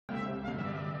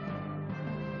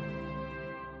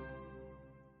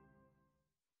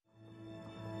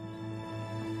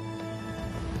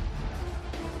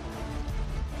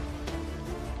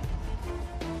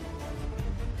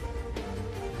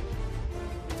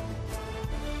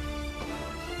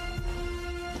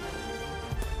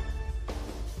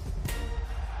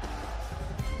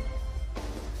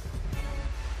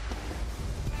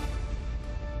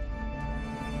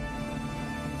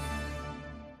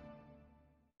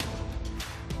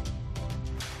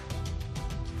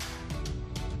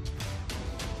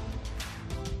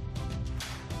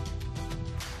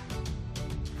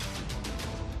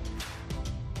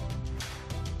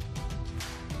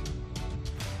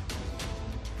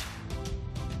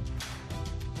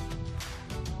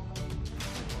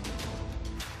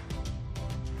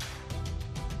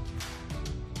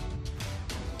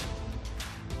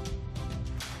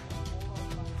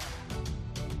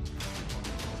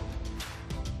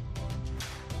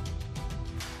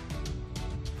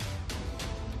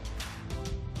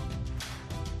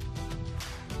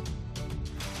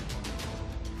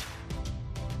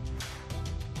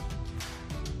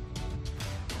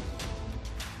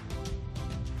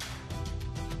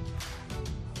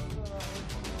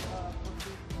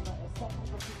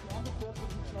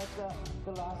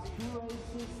the last 2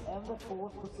 races and the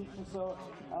 4th position, so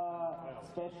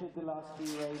especially the last 3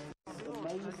 races.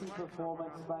 Amazing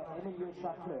performance by Emilio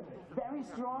Schachler. Very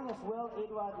strong as well,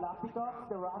 Eduard Lapidov,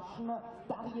 the Russian,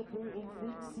 Darya Bö in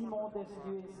 6th, Simon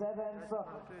Desdieu in 7th,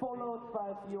 followed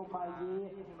by Theo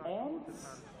Maillet and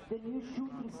the new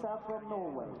shooting star from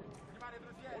Norway.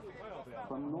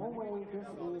 From Norway, this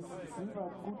is Siva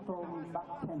Guttorm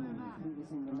Bakken. He is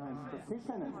in the 9th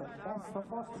position, and the best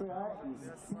of Austria is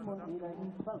Simon Eder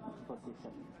in 12th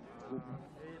position with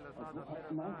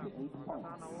 98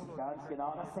 points. Ganz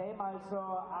genau, das sehen wir also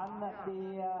an der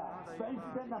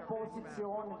 12.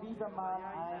 Position wieder mal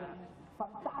ein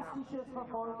fantastisches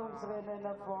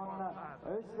Verfolgungsrennen von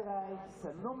Österreichs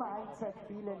Nummer 1 seit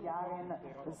vielen Jahren,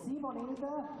 Simon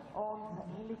Eder. Und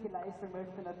ähnliche Leistung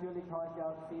möchte natürlich heute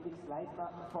auch Felix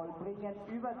Leitner vollbringen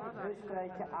über die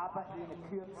Österreicher, aber in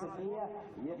Kürze mehr.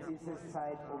 Jetzt ist es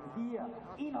Zeit, um hier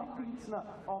in Hochfilzen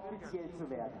offiziell zu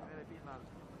werden.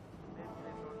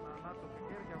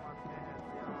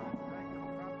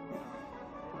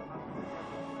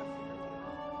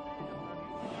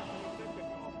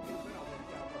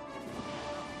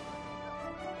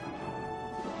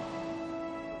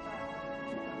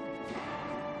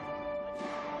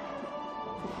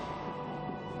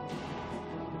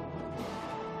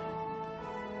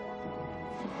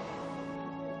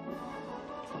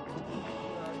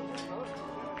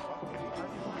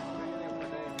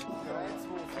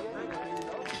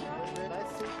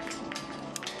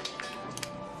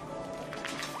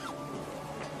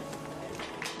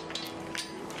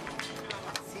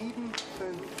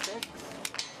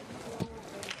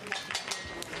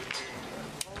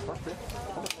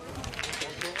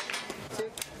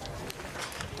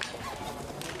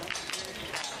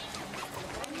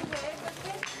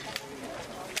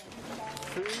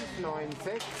 Neun,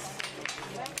 6.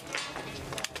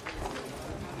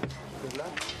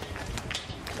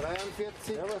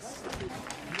 43. Ja, was?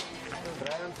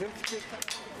 53.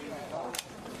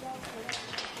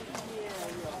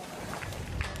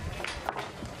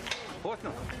 Prost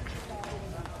noch.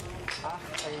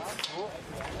 8, 1, 2.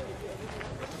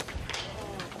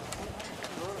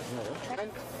 Ja.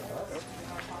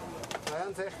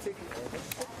 63.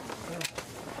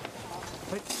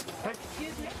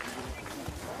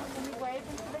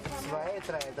 2,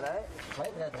 3, 3. 2,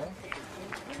 3, 3.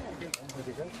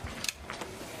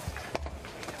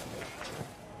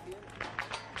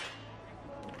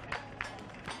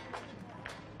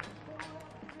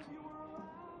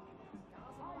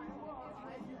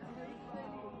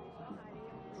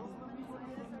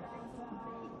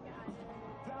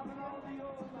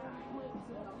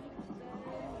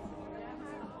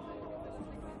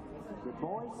 The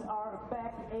boys are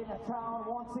back in town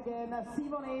once again.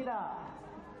 Simon Eder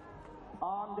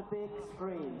on the big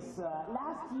screens.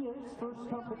 Last year's first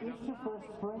competition, first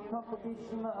sprint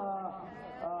competition,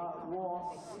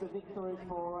 was the victory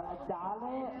for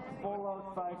Dale,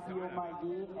 followed by Theo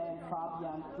Maillet and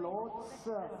Fabian Klotz.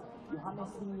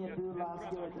 Johannes Bö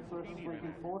last year at the first sprint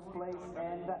in 4th place,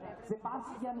 and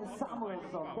Sebastian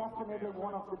Samuelsson, definitely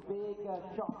one of the big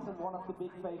shots and one of the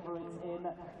big favorites in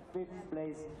 5th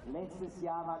place. Letztes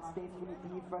Jahr war es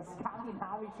definitiv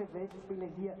skandinavische Weltspiele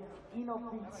hier in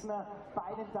Hochfilzen.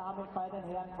 Bei den Damen, bei den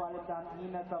Herren, vor allem dann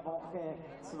in der Woche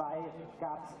 2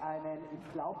 gab es einen,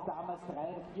 ich glaube damals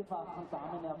 3- oder 4-fachen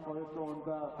Damenerfolg und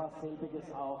fast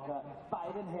selbiges auch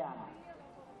bei den Herren.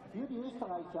 Für die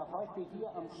Österreicher heute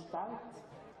hier am Start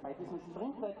bei diesem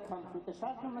Sprintwettkampf mit der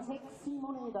Startnummer 6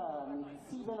 Simon Eder, mit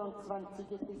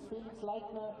 27 ist es Felix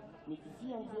Leitner, mit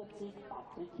 44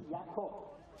 Patrick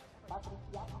Jakob. Patrick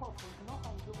Jakob und noch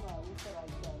ein junger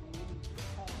Österreicher neben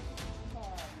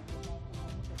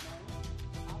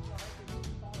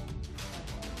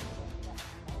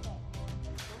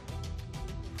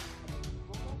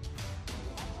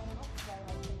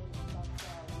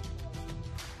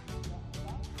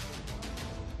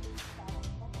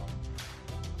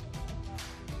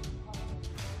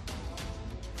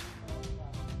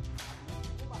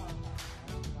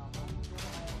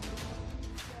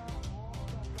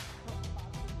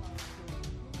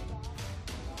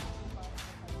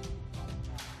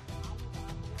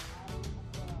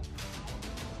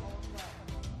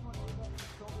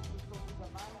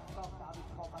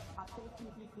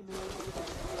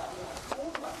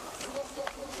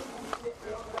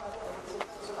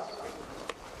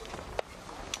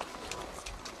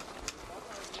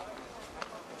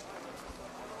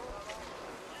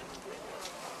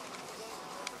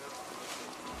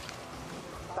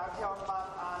Danke auch mal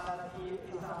an die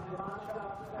gesamte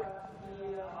Mannschaft,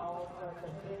 die auf der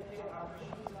Strecke am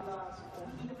Schießplatz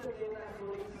und hinter den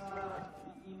Kulissen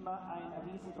wie immer ein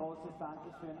riesen riesengroßes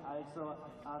Dankeschön also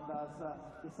an das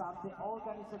gesamte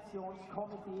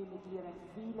Organisationskomitee mit ihren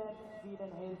vielen,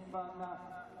 vielen Helfern.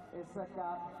 Es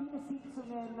gab viele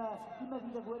Sitzungen, immer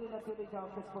wieder wurde natürlich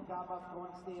auch das Programm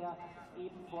aufgrund der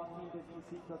eben vorfindenden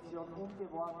Situation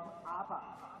umgeworfen, aber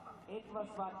etwas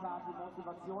war klar, die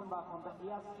Motivation war von der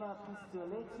ersten bis zur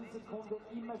letzten Sekunde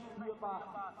immer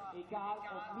spürbar, egal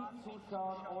ob mit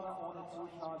Zuschauern oder ohne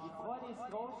Zuschauer. Die Freude ist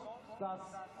groß, dass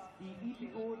die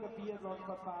IBU, der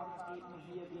Biathlon-Verband, eben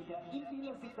hier wieder im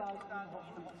Biathlon in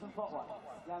Hochfilzen vor Ort ist.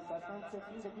 Ja, das Ganze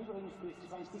findet übrigens bis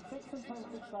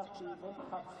 2026 statt. Die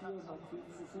Weltcups hier in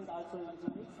Hochfilzen sind also in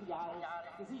den nächsten Jahren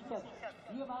gesichert.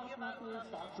 Wir warten natürlich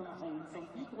Startschung 1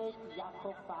 und die trägt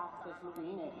Jakob Bach, der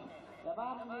Slowene. Er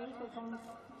war in Österreich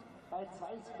bei 2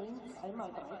 Sprints, einmal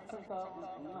 13. und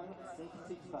einmal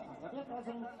 60. Er wird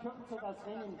also in Kürze das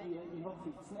Rennen hier in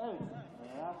Hochfilzen 11.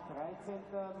 Ja, 13.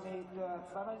 mit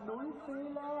zweimal 0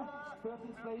 Fehler.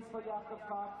 13th place for Jakob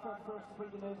Bach, first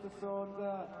sprint in Östersund.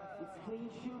 It's clean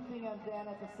shooting, and then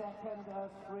at the second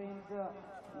sprint,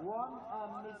 one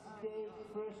mistake,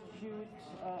 first shoot,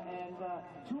 and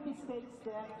 2 mistakes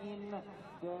then in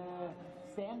the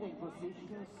standing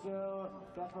position, so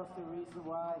that was the reason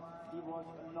why he was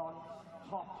not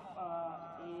top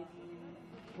in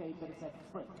shape in the second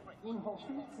sprint. In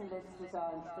Hochfilzen letztes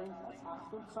Jahr ein Sprint als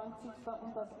 28.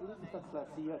 und als 11.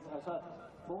 klassiert. Also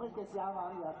voriges Jahr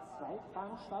waren ja 2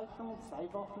 Veranstaltungen, 2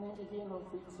 Wochenende hier in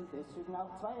Hochfilzen, deswegen auch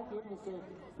 2 Ergebnisse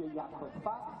für Jakob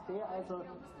Bach, der also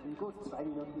in gut 2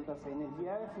 Minuten das Rennen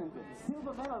hier eröffnen wird.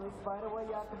 Silver medalist, by the way,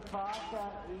 Jakob Bach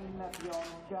in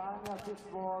Pyeongchang. This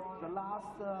was the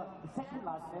second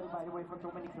last medal, by the way, for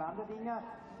Dominik Landeringer.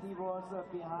 He was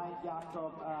behind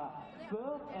Jakob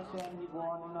Berg, and then he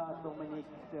won Dominik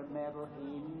the medal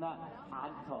in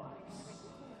Antolz.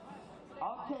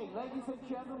 Okay, ladies and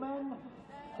gentlemen,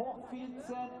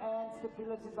 Hochfilzen and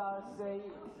Stability Stars say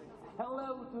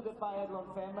hello to the Biathlon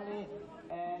family,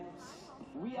 and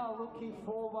we are looking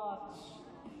forward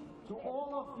to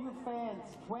all of you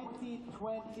fans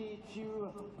 2022.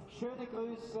 Schöne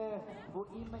Grüße, wo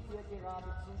immer ihr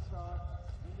gerade zuschaut,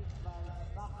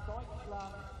 nach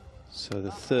Deutschland. So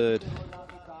the third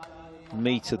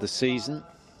meet of the season,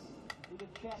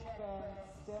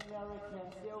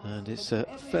 and it's a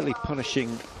fairly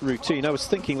punishing routine. I was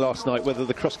thinking last night whether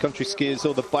the cross-country skiers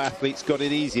or the biathletes got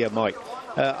it easier, Mike.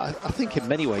 I think in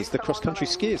many ways the cross-country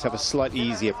skiers have a slightly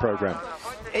easier program.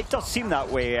 It does seem that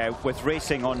way with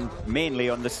racing on mainly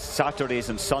on the Saturdays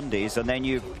and Sundays, and then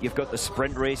you've got the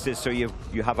sprint races, so you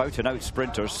have out-and-out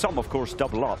sprinters. Some, of course,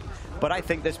 double up. But I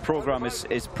think this program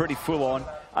is pretty full-on,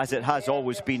 as it has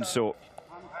always been so.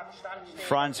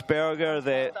 Franz Berger,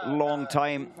 the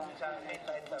long-time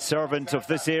servant of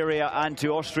this area and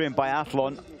to Austrian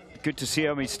biathlon, good to see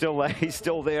him. He's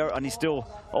still there, and he still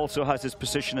also has his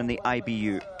position in the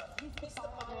IBU.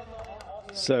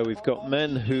 So we've got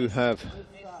men who have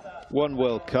won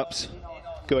World Cups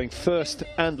going first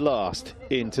and last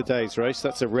in today's race.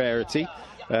 That's a rarity.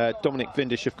 Dominik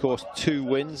Windisch, of course, 2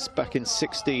 wins back in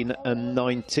 16 and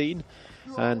 19.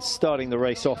 And starting the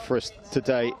race off for us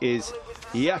today is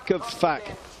Jakob Bach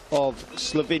of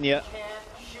Slovenia.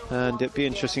 And it'd be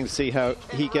interesting to see how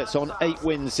he gets on. 8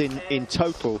 wins in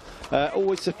total.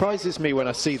 Always surprises me when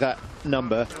I see that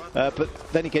number. But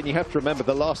then again, you have to remember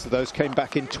the last of those came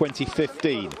back in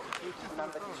 2015.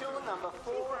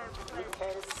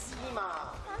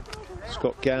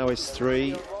 Scott Gow is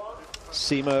 3.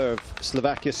 Sima of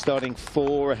Slovakia starting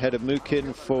 4 ahead of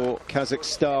Mukin for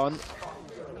Kazakhstan.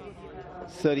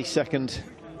 30-second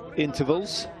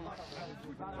intervals.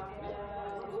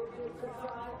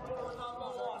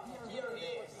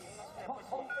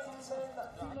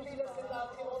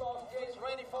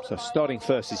 So starting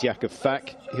first is Jakob Bach.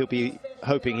 He'll be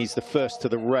hoping he's the first to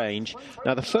the range.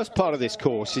 Now the first part of this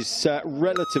course is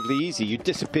relatively easy. You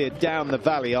disappear down the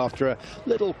valley after a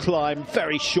little climb,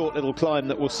 very short little climb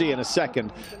that we'll see in a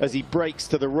second as he breaks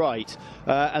to the right.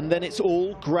 And then it's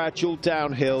all gradual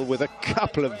downhill with a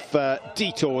couple of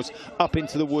detours up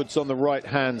into the woods on the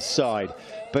right-hand side.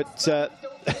 But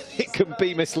it can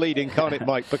be misleading, can't it,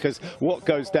 Mike? Because what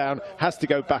goes down has to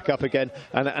go back up again,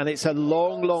 and it's a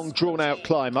long, drawn-out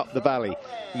climb up the valley.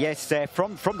 Yes,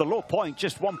 from the low point,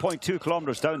 just 1.2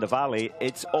 kilometers down the valley,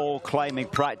 it's all climbing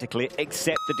practically,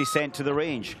 except the descent to the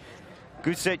range.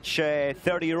 Gusic,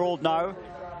 30-year-old now,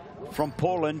 from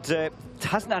Poland,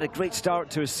 hasn't had a great start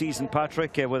to his season,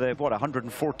 Patrick, with a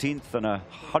 114th and a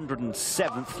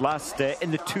 107th last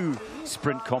in the 2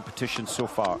 sprint competitions so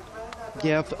far.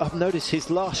 Yeah, I've noticed his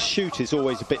last shoot is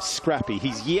always a bit scrappy.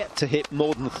 He's yet to hit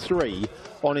more than 3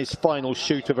 on his final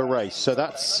shoot of a race, so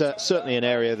that's certainly an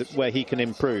area where he can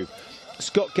improve.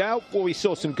 Scott Gau. Well, we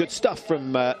saw some good stuff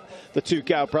from the two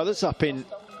Gau brothers up in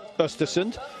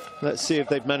Östersund. Let's see if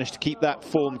they've managed to keep that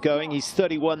form going. He's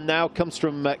 31 now, comes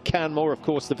from Canmore, of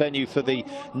course, the venue for the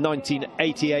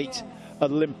 1988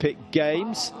 Olympic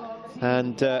Games.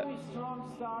 And,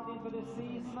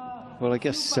 well, I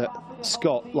guess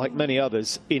Scott, like many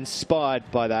others, inspired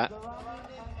by that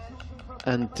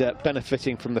and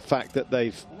benefiting from the fact that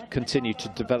they've continued to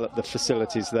develop the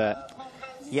facilities there.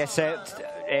 Yes,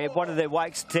 one of the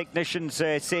wax technicians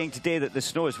saying today that the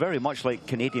snow is very much like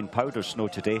Canadian powder snow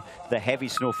today, the heavy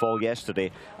snowfall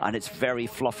yesterday, and it's very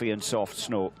fluffy and soft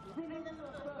snow.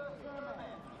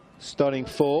 Starting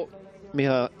for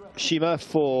Miha Shima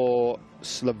for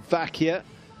Slovakia,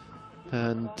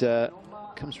 and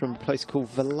comes from a place called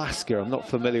Velasca. I'm not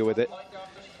familiar with it,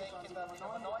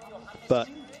 but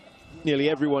nearly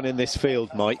everyone in this field,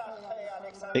 Mike,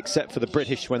 except for the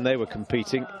British when they were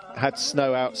competing, had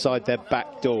snow outside their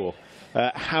back door.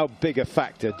 How big a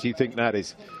factor do you think that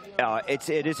is?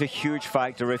 It is a huge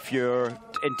factor if you're,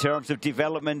 in terms of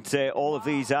development, all of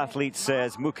these athletes,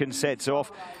 as Mukin sets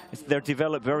off, they're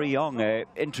developed very young,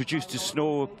 introduced to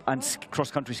snow and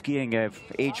cross-country skiing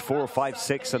age 4, 5,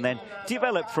 6, and then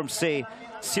developed from, say,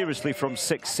 seriously from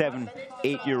 6, 7,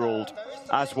 8-year-old,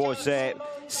 as was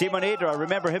Simon Eder. I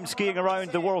remember him skiing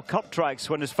around the World Cup tracks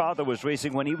when his father was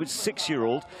racing when he was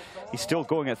 6-year-old. He's still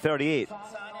going at 38.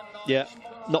 Yeah,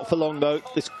 not for long though.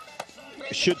 This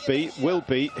will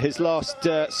be his last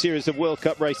series of World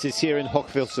Cup races here in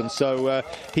Hochfilzen. So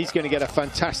he's going to get a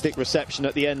fantastic reception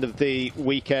at the end of the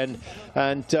weekend.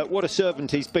 And what a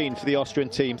servant he's been for the Austrian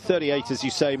team. 38, as you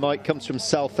say, Mike, comes from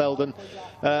Saalfelden.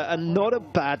 And not a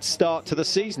bad start to the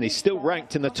season. He's still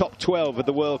ranked in the top 12 of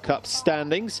the World Cup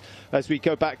standings. As we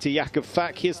go back to Jakob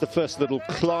Fack, here's the first little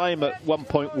climb at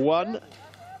 1.1.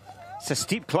 It's a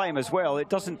steep climb as well. It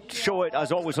doesn't show it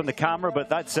as always on the camera, but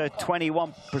that's a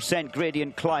 21%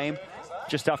 gradient climb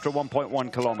just after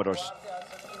 1.1 kilometers.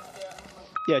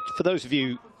 Yeah, for those of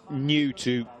you new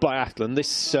to biathlon,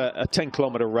 this is a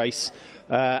 10-kilometer race.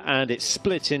 And it's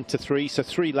split into 3, so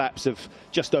 3 laps of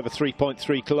just over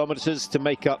 3.3 kilometers to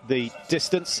make up the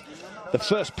distance. The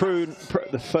first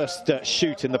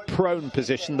shoot in the prone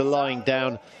position, the lying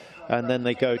down, and then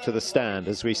they go to the stand,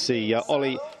 as we see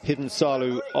Olli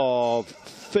Hiddensalu of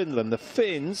Finland. The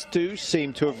Finns do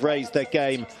seem to have raised their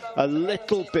game a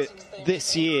little bit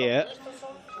this year.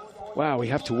 Wow, we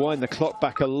have to wind the clock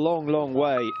back a long, long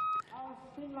way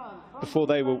before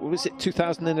they were, was it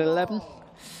 2011?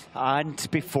 And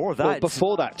before that... Well,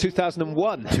 before that,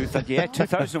 2001. Yeah,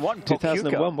 2001.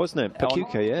 2001, wasn't it?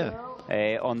 Pakuka,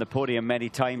 yeah. On the podium many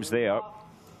times there.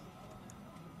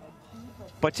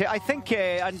 But I think,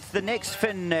 and the next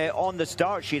Finn on the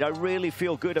start sheet, I really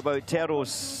feel good about Tero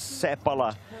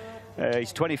Seppala.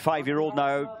 He's 25-year-old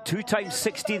now, 2 times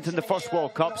 16th in the first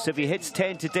World Cups. If he hits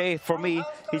 10 today, for me,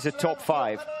 he's a top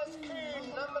 5.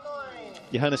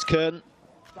 Johannes Kern,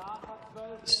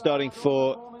 starting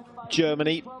for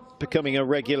Germany, becoming a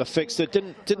regular fixture.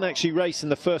 Didn't actually race in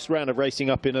the first round of racing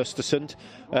up in Östersund.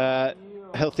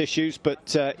 Health issues,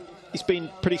 but he's been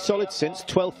pretty solid since.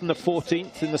 12th and the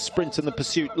 14th in the sprint and the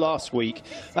pursuit last week.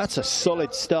 That's a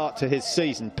solid start to his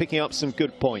season, picking up some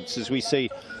good points, as we see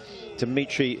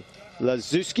Dmitry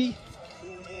Lazuski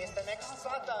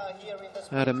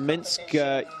out of Minsk,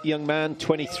 young man,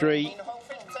 23.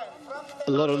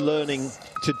 A lot of learning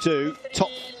to do. Top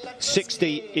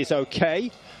 60 is okay.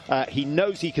 He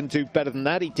knows he can do better than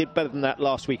that. He did better than that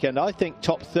last weekend. I think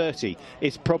top 30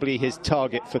 is probably his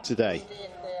target for today.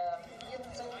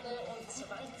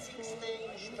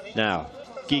 Now,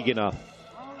 Gieginer,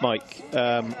 Mike,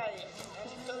 the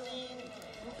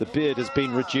beard has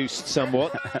been reduced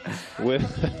somewhat. We'll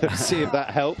see if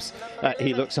that helps.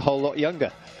 He looks a whole lot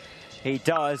younger. He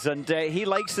does, and he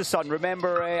likes the sun.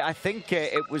 Remember, I think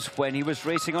it was when he was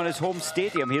racing on his home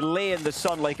stadium. He lay in the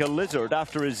sun like a lizard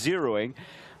after his zeroing,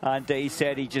 and he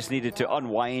said he just needed to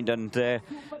unwind and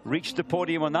reach the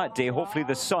podium on that day. Hopefully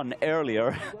the sun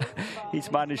earlier.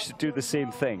 He's managed to do the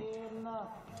same thing.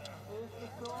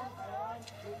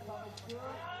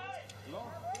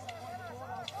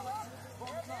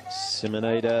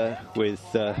 Simoneda with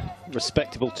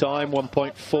respectable time,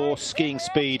 1.4 skiing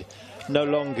speed. No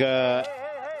longer,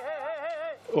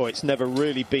 or it's never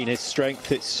really been his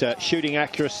strength. It's shooting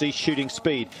accuracy, shooting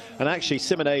speed. And actually,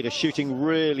 Simoneda shooting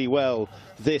really well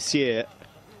this year.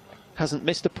 Hasn't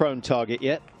missed a prone target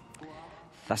yet.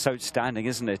 That's outstanding,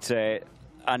 isn't it?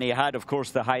 And he had, of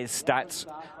course, the highest stats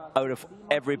out of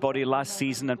everybody last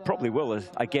season and probably will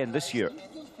again this year.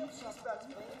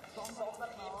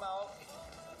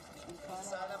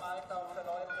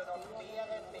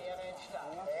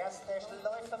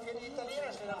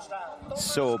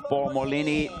 So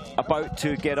Bormolini about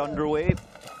to get underway.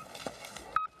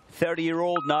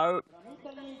 30-year-old now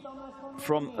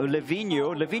from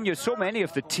Livigno. Livigno, so many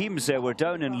of the teams were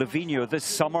down in Livigno this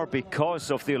summer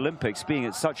because of the Olympics being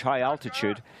at such high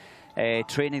altitude.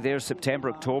 Training there September,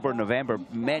 October, November,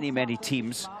 many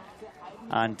teams.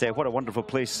 And what a wonderful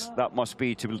place that must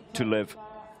be to live.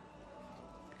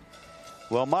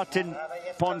 Well, Martin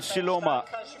Ponsiloma,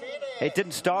 it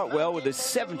didn't start well with his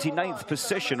 79th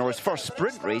position, or his first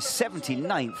sprint race,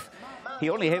 79th. He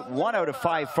only hit 1 out of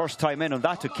 5 first time in on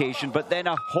that occasion, but then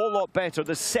a whole lot better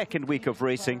the second week of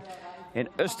racing in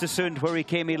Östersund, where he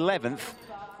came 11th.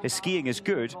 His skiing is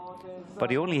good, but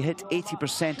he only hit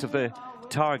 80% of the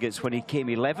targets when he came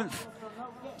 11th.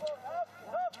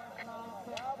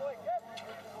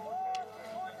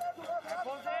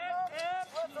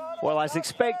 Well, as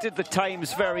expected, the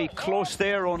time's very close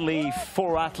there. Only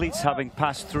 4 athletes having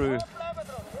passed through.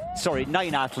 Sorry,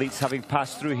 9 athletes having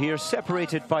passed through here,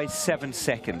 separated by 7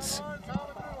 seconds.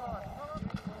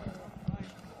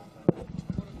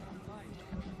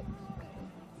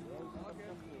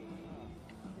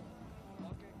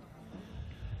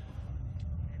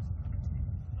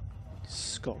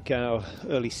 Scott Gow,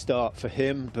 early start for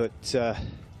him, but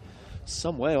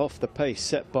some way off the pace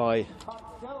set by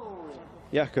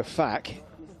Jakob Fack.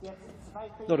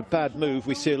 Not a bad move.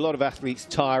 We see a lot of athletes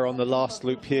tire on the last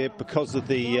loop here because of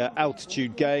the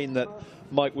altitude gain that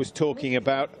Mike was talking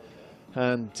about.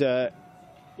 And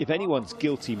if anyone's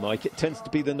guilty, Mike, it tends to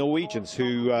be the Norwegians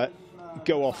who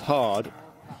go off hard.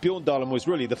 Bjorndalen was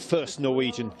really the first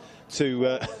Norwegian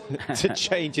to to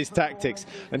change his tactics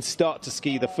and start to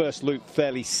ski the first loop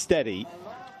fairly steady.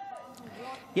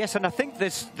 Yes, and I think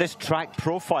this track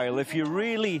profile, if you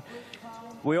really,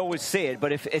 we always say it,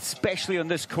 but especially on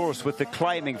this course with the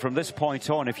climbing from this point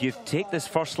on, if you take this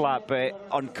first lap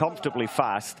uncomfortably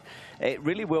fast, it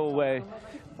really will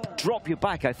drop you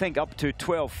back, I think, up to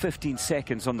 12-15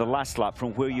 seconds on the last lap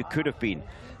from where you could have been.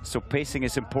 So pacing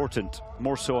is important,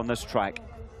 more so on this track.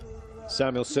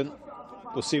 Samuelsson,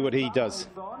 we'll see what he does.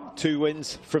 2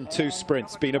 wins from 2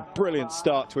 sprints. Been a brilliant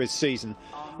start to his season.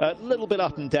 A little bit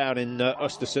up and down in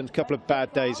Östersund, a couple of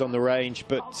bad days on the range,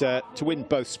 but to win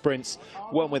both sprints,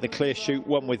 one with a clear shoot,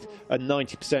 one with a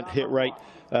 90% hit rate,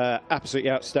 absolutely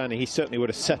outstanding. He certainly would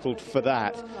have settled for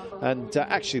that. And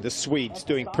actually the Swedes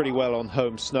doing pretty well on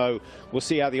home snow. We'll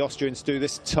see how the Austrians do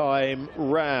this time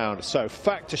round. So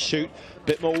Fack to shoot, a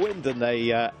bit more wind than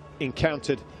they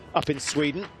encountered up in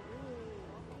Sweden.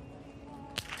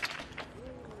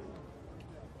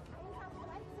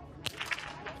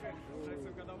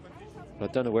 I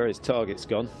don't know where his target's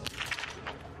gone.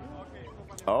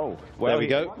 Oh, well, there we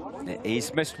go.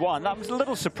 He's missed one. That was a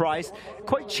little surprise.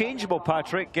 Quite changeable,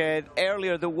 Patrick.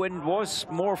 Earlier the wind was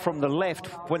more from the left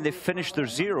when they finished their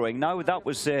zeroing. Now that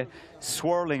was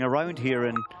swirling around here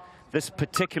in this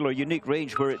particular unique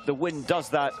range where the wind does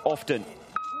that often.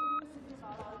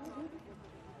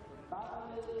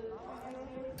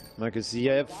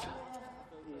 Magaziev.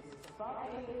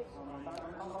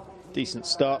 Decent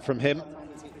start from him.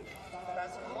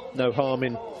 No harm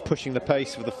in pushing the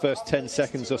pace for the first 10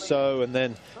 seconds or so and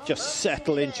then just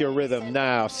settle into your rhythm.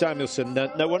 Now Samuelsson,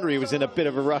 no wonder he was in a bit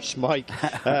of a rush, Mike.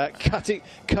 Cutting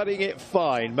it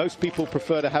fine. Most people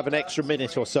prefer to have an extra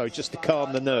minute or so just to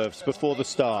calm the nerves before the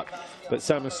start, but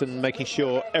Samuelsson making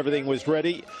sure everything was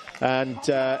ready, and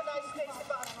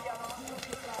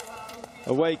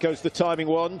away goes the timing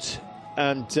wand.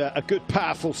 And a good,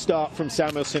 powerful start from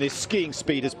Samuelsson. His skiing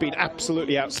speed has been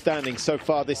absolutely outstanding so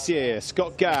far this year.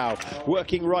 Scott Gow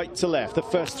working right to left. The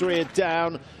first 3 are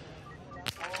down.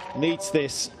 Needs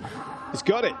this. He's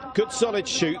got it. Good, solid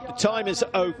shoot. The time is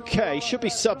okay. Should be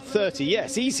sub 30.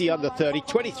 Yes, easy under 30.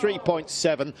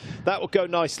 23.7. That will go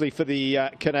nicely for the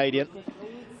Canadian.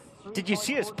 Did you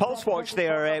see his pulse watch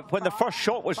there? When the first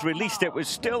shot was released, it was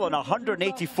still on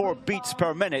 184 beats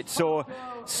per minute. So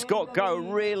Scott Gow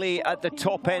really at the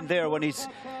top end there when he's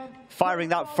firing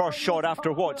that first shot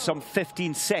after what, some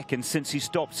 15 seconds since he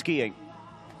stopped skiing.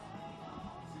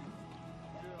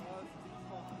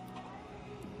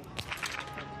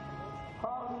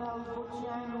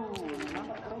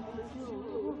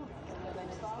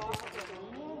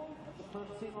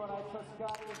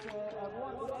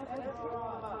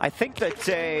 I think that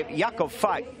Jakob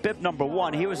Fack, bib number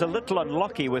 1, he was a little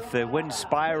unlucky with the wind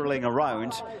spiraling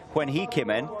around when he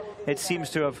came in. It seems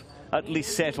to have at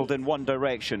least settled in one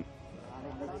direction.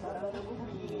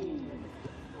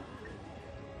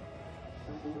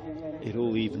 It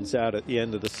all evens out at the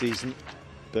end of the season,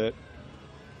 but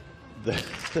there's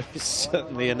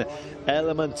certainly an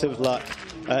element of luck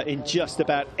in just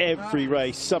about every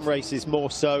race. Some races more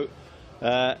so.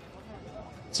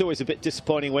 It's always a bit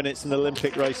disappointing when it's an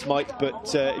Olympic race, Mike,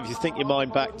 but if you think your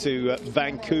mind back to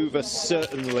Vancouver,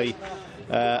 certainly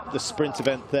the sprint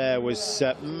event there was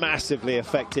massively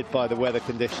affected by the weather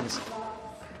conditions.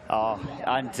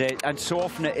 And so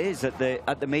often it is at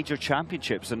the major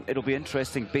championships, and it'll be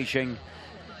interesting, Beijing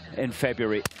in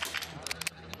February.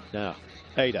 Now,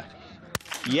 Ada,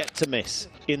 yet to miss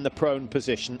in the prone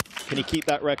position. Can he keep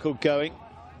that record going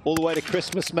all the way to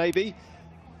Christmas, maybe?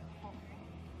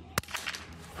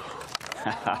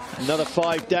 Another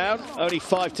 5 down, only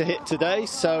 5 to hit today,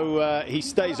 so he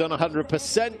stays on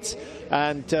 100%.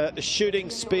 And the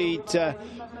shooting speed, well,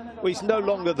 he's no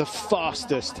longer the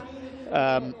fastest,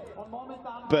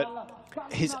 but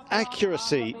his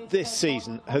accuracy this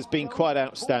season has been quite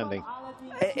outstanding.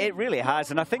 It really has,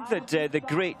 and I think that the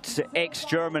great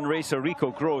ex-German racer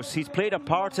Rico Gross, he's played a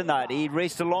part in that. He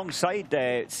raced alongside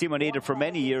Simon Eder for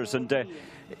many years, and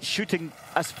shooting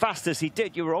as fast as he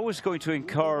did, you were always going to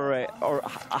incur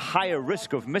a higher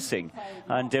risk of missing.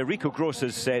 And Rico Gross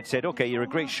has said, okay, you're a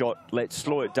great shot, let's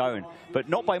slow it down. But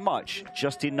not by much,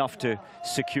 just enough to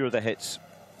secure the hits.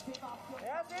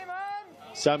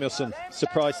 Samuelsson,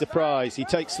 surprise, surprise, he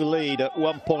takes the lead at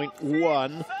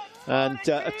 1.1. And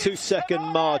a 2-second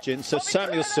margin, so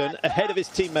Samuelsson ahead of his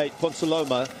teammate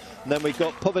Ponsaloma. And then we've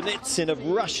got Povanitsyn of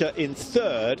Russia in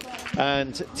third,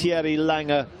 and Thierry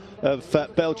Lange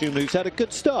of Belgium, who's had a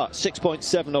good start,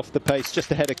 6.7 off the pace,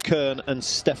 just ahead of Kern and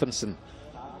Stephenson.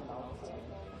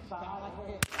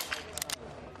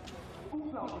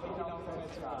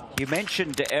 You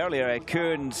mentioned earlier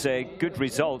Kern's good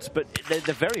results, but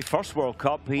the very first World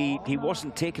Cup, he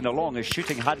wasn't taken along. His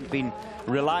shooting hadn't been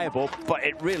reliable, but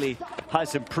it really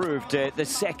has improved. The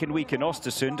second week in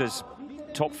Östersund is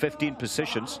top 15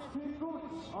 positions.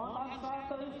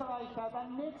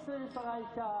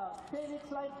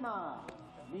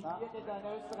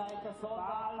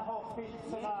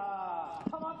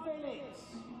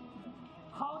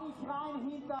 Hau dich rein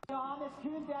hinter Johannes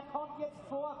Kühn, der kommt jetzt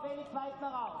vor, Felix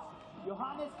Leitner raus.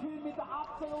 Johannes Kühn mit der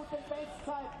absoluten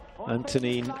Bestzeit.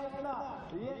 Antonin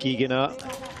Gigener.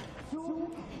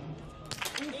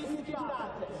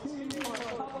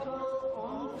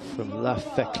 From La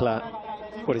Fecla.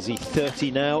 What is he,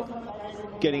 30 now?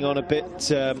 Getting on a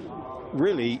bit,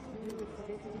 really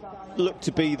looked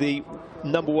to be the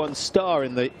 #1 star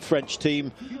in the French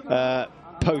team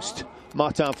post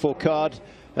Martin Fourcade.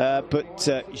 But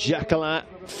Jacquelin,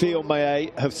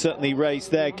 Fiormaillet have certainly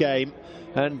raised their game,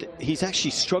 and he's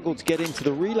actually struggled to get into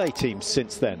the relay team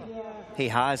since then. He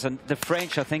has, and the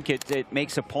French, I think it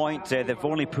makes a point. They've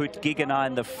only put Gigenin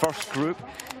in the first group,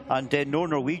 and no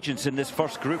Norwegians in this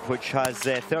first group, which has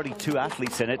 32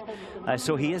 athletes in it.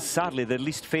 So he is sadly the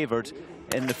least favoured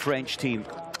in the French team.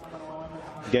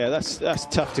 Yeah, that's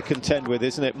tough to contend with,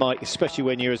 isn't it, Mike? Especially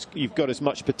when you've got as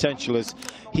much potential as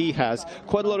he has.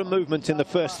 Quite a lot of movement in the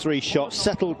first 3 shots.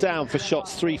 Settled down for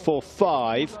shots 3, 4,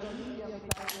 5.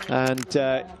 And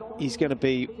he's going to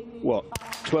be, what,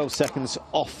 12 seconds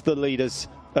off the leaders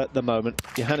at the moment.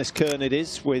 Johannes Kern it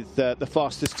is, with the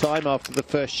fastest time after the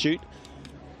first shoot.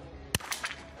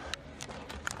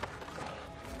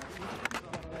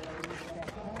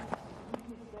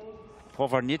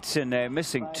 Povanitsyn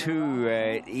missing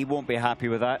 2, he won't be happy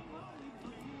with that.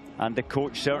 And the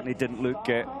coach certainly didn't look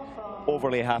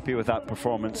overly happy with that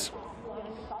performance.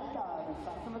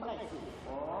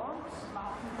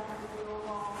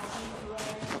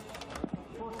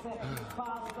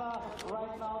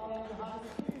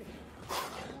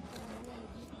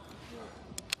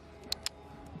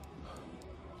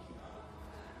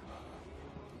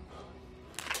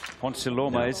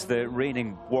 Ponsaloma is the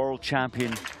reigning world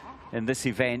champion in this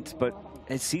event, but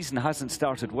his season hasn't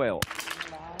started well.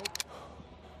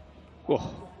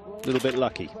 Oh, a little bit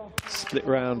lucky. Split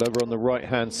round over on the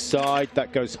right-hand side.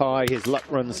 That goes high. His luck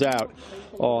runs out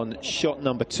on shot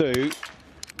number 2.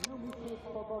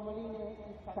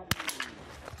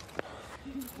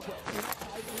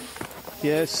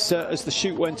 Yes, as the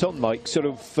shoot went on, Mike, sort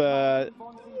of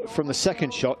from the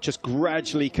second shot, just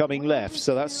gradually coming left.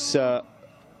 So that's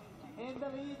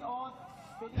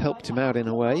helped him out in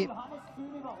a way.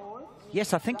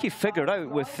 Yes, I think he figured out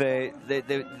with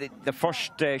the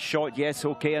first shot, yes,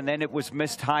 okay, and then it was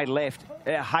missed high left,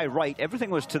 high right. Everything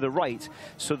was to the right,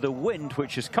 so the wind,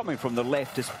 which is coming from the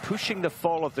left, is pushing the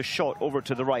fall of the shot over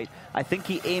to the right. I think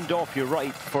he aimed off your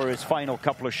right for his final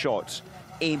couple of shots,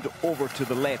 aimed over to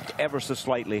the left ever so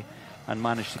slightly, and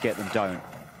managed to get them down.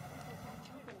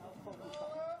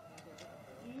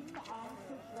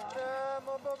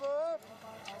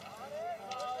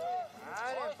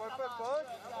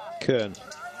 Kern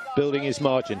building his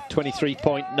margin,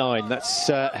 23.9. That's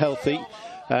healthy.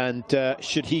 And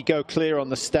should he go clear on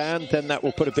the stand, then that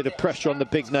will put a bit of pressure on the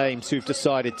big names who've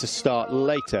decided to start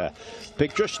later.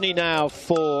 Biathlon now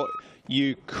for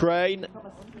Ukraine.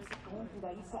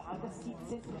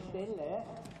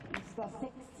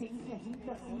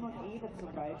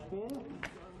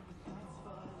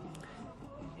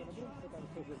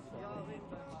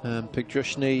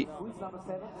 Biathlon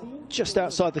just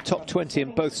outside the top 20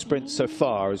 in both sprints so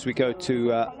far as we go to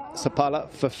Sapala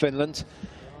for Finland.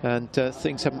 And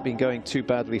things haven't been going too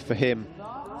badly for him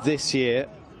this year.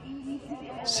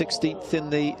 16th in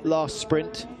the last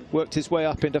sprint, worked his way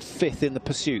up into 5th in the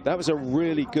pursuit. That was a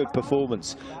really good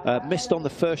performance. Missed on the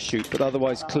first shoot, but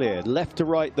otherwise cleared. Left to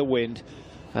right the wind,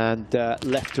 and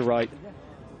left to right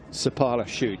Sapala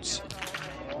shoots.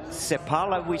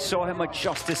 Sapala, we saw him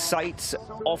adjust his sights,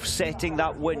 offsetting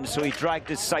that wind, so he dragged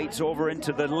his sights over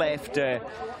into the left, and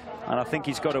I think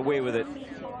he's got away with it.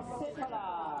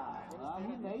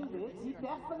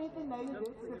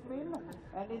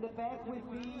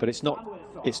 But it's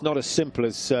not as simple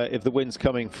as if the wind's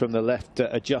coming from the left,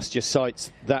 adjust your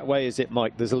sights that way, is it,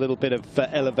 Mike? There's a little bit of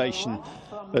elevation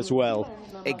as well.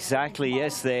 Exactly,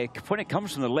 yes. When it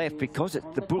comes from the left, because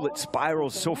the bullet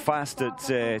spirals so fast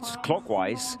it's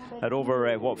clockwise at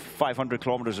over, what, 500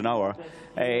 kilometers an hour,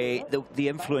 the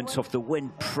influence of the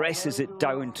wind presses it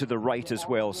down to the right as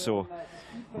well. So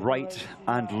right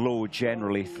and low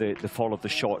generally the fall of the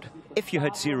shot, if you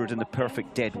had zeroed in the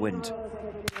perfect dead wind.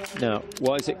 Now,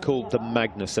 why is it called the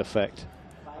Magnus effect?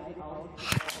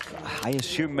 I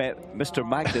assume Mr.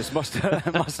 Magnus must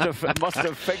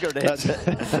have figured it.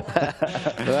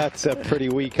 That's a pretty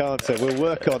weak answer. We'll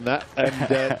work on that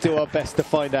and do our best to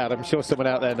find out. I'm sure someone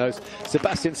out there knows.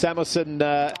 Sebastian Samuelsson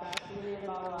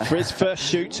for his first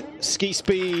shoot. Ski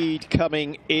speed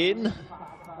coming in.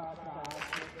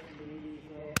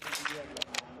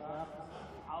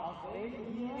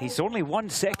 He's only 1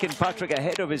 second, Patrick,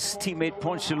 ahead of his teammate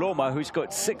Ponsiluoma, who's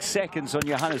got 6 seconds on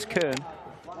Johannes Kuhn.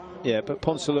 Yeah, but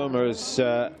Ponsiluoma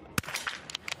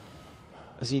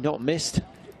has he not missed?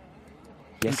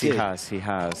 Yes, he has. He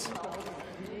has.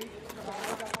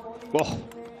 Oh,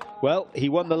 well, he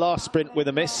won the last sprint with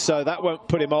a miss, so that won't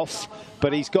put him off.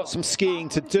 But he's got some skiing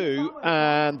to do,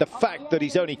 and the fact that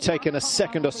he's only taken a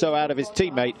second or so out of his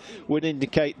teammate would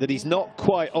indicate that he's not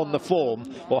quite on the form,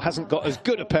 or hasn't got as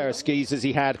good a pair of skis as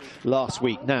he had last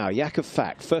week. Now, Jakub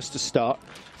Fak, first to start,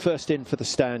 first in for the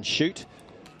stand shoot.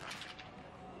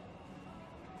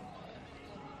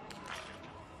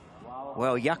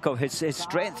 Well, Jakub, his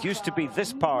strength used to be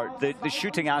this part. The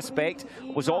shooting aspect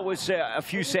was always a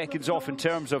few seconds off in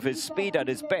terms of his speed at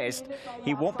his best.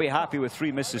 He won't be happy with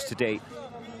 3 misses to date.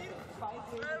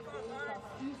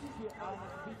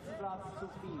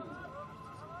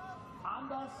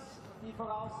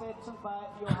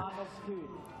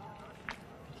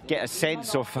 Get a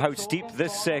sense of how steep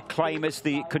this climb is.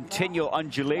 The continual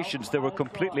undulations, they were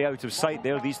completely out of sight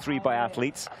there, these 3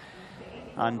 biathletes.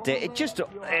 And it just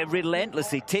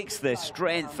relentlessly takes the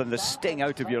strength and the sting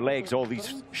out of your legs, all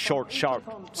these short, sharp,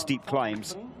 steep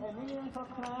climbs.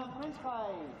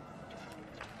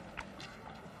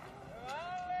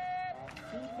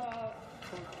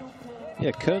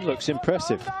 Yeah, Kuhn looks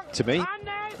impressive to me.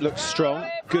 Looks strong,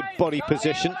 good body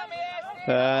position.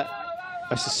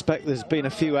 I suspect there's been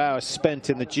a few hours spent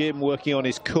in the gym working on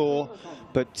his core,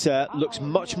 but looks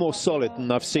much more solid than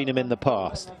I've seen him in the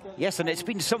past. Yes, and it's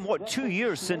been somewhat 2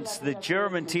 years since the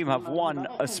German team have won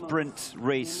a sprint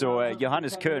race. So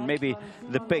Johannes Kuhn, maybe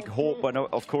the big hope, and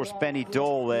of course Benny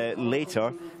Dahl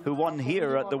later, who won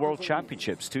here at the World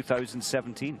Championships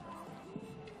 2017.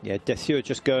 Yeah, Detheux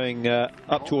just going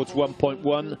up towards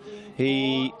 1.1.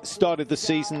 He started the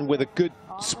season with a good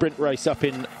sprint race up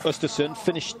in Östersund,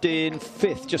 finished in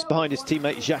 5th, just behind his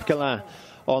teammate Jacques Alain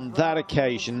on that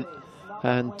occasion,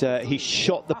 and he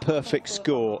shot the perfect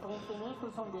score.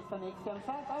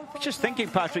 Just thinking,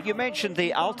 Patrick, you mentioned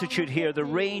the altitude here. The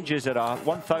range is at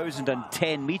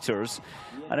 1,010 meters.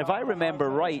 And if I remember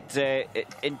right,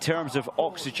 in terms of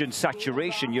oxygen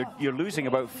saturation, you're losing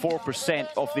about 4%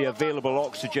 of the available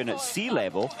oxygen at sea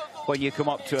level when you come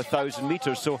up to 1,000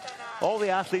 meters. So all the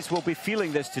athletes will be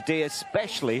feeling this today,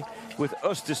 especially with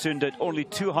Östersund at only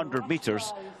 200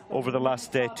 meters over the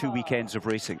last 2 weekends of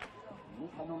racing.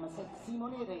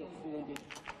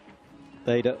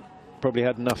 They'd probably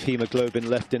had enough hemoglobin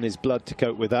left in his blood to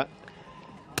cope with that.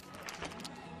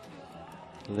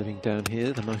 Living down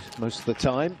here most of the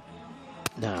time.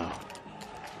 Now,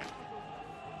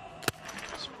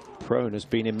 Prone has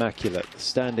been immaculate.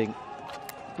 Standing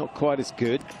not quite as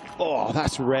good. Oh,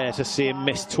 that's rare to see him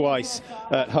miss twice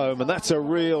at home, and that's a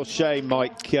real shame,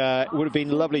 Mike. It would have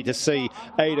been lovely to see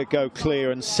Ada go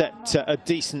clear and set a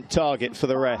decent target for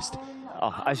the rest.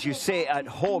 As you say, at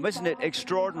home, isn't it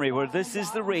extraordinary, where this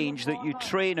is the range that you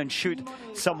train and shoot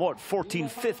somewhat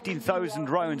 15,000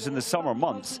 rounds in the summer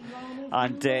months,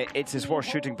 and it's his worst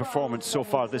shooting performance so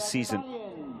far this season.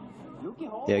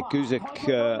 Yeah, Guzik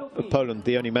of Poland,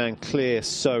 the only man clear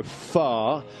so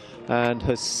far, and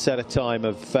has set a time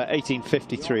of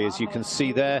 18:53, as you can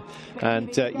see there.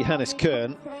 And Johannes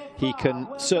Kern, he can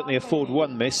certainly afford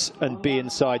one miss and be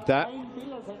inside that.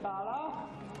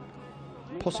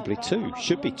 Possibly two,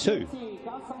 should be two.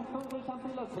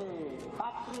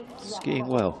 Skiing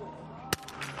well.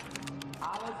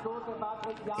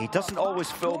 He doesn't always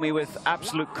fill me with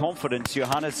absolute confidence,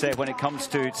 Johannes, when it comes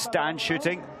to stand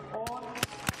shooting.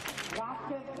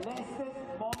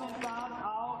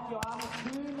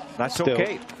 That's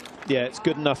okay. Yeah, it's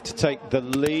good enough to take the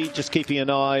lead. Just keeping an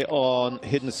eye on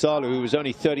Hiddensalu, who was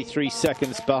only 33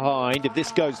 seconds behind. If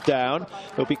this goes down,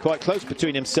 it'll be quite close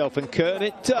between himself and Kern.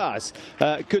 It does.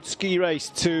 Good ski race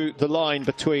to the line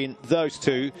between those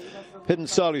two.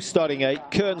 Hiddensalu starting 8,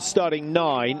 Kern starting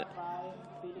 9.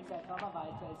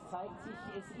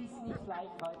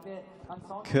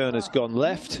 Kern has gone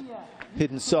left.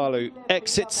 Hiddensalu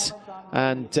exits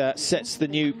and sets the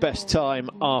new best time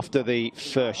after the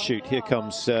first shoot. Here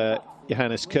comes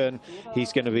Johannes Kern.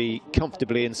 He's going to be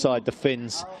comfortably inside the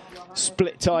Finns'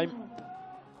 split time,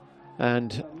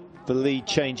 and the lead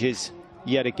changes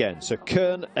yet again. So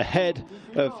Kern ahead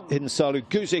of Hiddensalu,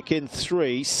 Guzik in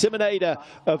 3, Simoneda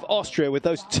of Austria with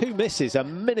those 2 misses, a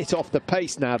minute off the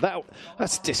pace now.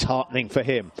 That's disheartening for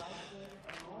him.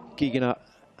 Giegner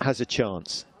has a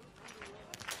chance.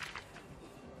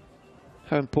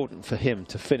 How important for him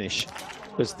to finish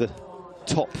as the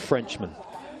top Frenchman?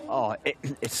 Oh,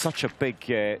 it's such a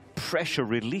big pressure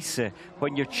release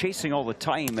when you're chasing all the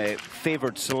time.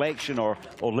 Favoured selection or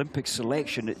Olympic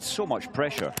selection, it's so much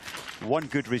pressure. One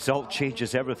good result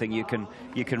changes everything. You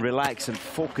can relax and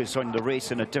focus on the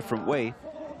race in a different way.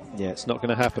 Yeah, it's not going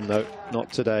to happen though,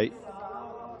 not today.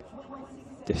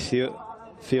 Dessieux,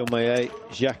 Filmayer,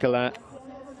 Jacquelin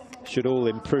should all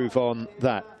improve on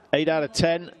that. 8 out of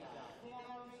 10.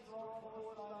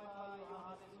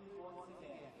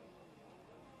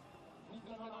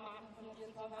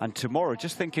 And tomorrow,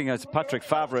 just thinking as Patrick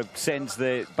Favre sends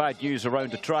the bad news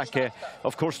around the track,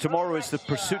 of course, tomorrow is the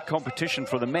pursuit competition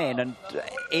for the men, and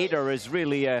Ada is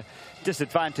really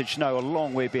disadvantaged now, a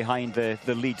long way behind the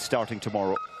lead starting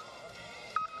tomorrow.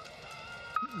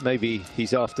 Maybe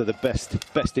he's after the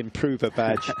best improver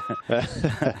badge.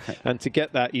 And to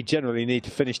get that, you generally need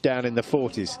to finish down in the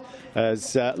 40s.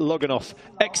 As Loganov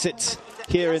exits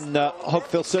here in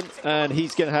Hochfilzen, and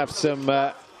he's going to have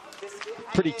some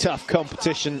pretty tough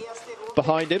competition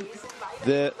behind him.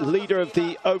 The leader of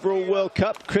the overall World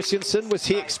Cup, Christiansen, was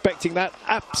he expecting that?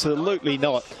 Absolutely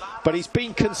not. But he's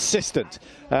been consistent.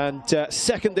 And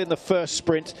second in the first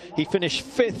sprint. He finished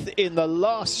 5th in the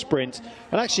last sprint.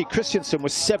 And actually, Christiansen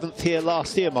was 7th here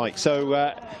last year, Mike.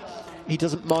 So he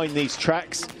doesn't mind these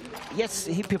tracks. Yes,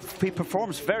 he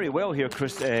performs very well here,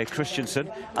 Christiansen.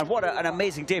 And what an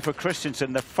amazing day for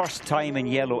Christiansen. The first time in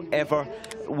yellow ever.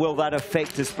 Will that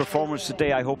affect his performance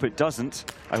today? I hope it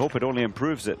doesn't. I hope it only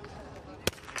improves it.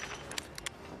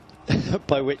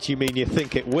 By which you mean you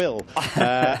think it will.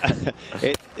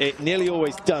 It nearly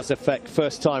always does affect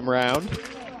first time round.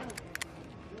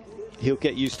 He'll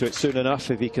get used to it soon enough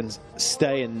if he can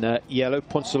stay in yellow.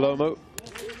 Poncelomo,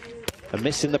 a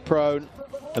miss in the prone.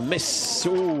 A miss,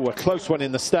 ooh, a close one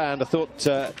in the stand. I thought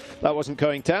that wasn't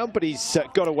going down, but he's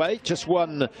got away. Just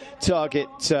one target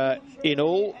in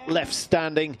all, left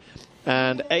standing.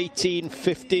 And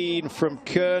 18-15 from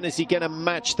Kern. Is he going to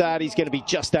match that? He's going to be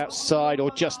just outside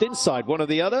or just inside, one or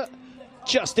the other.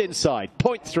 Just inside,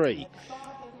 0.3.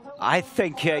 I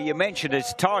think you mentioned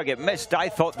his target missed. I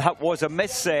thought that was a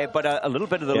miss, but a little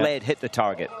bit of the lead hit the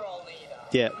target.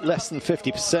 Yeah, less than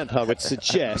 50%, I would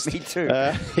suggest. Me too.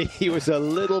 He was a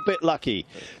little bit lucky.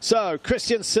 So,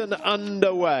 Christiansen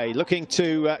underway, looking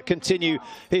to continue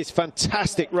his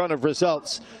fantastic run of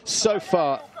results so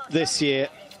far this year.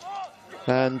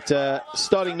 And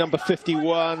starting number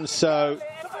 51, so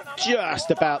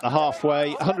just about the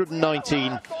halfway.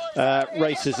 119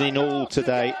 races in all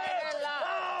today.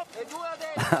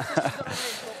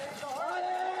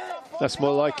 That's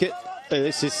more like it.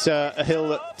 This is a hill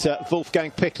that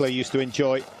Wolfgang Pichler used to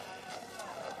enjoy.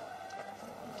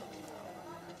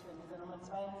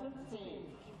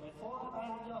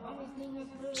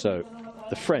 So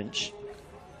the French,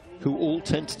 who all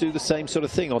tend to do the same sort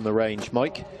of thing on the range,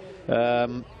 Mike.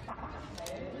 Certainly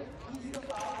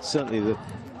the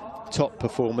top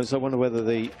performers. I wonder whether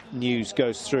the news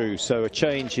goes through. So a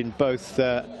change in both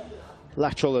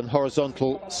lateral and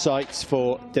horizontal sights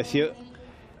for Dessieux.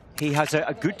 He has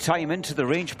a good time into the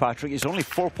range, Patrick. He's only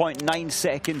 4.9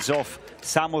 seconds off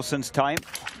Samuelsson's time.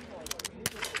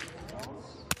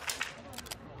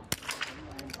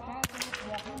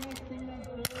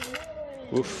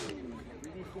 Oof.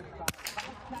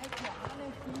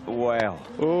 Well.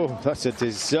 Oh, that's a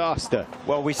disaster.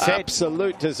 Well, we said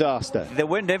absolute disaster. The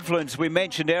wind influence we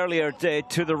mentioned earlier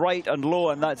to the right and low,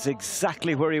 and that's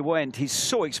exactly where he went. He's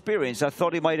so experienced. I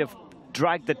thought he might have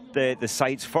dragged the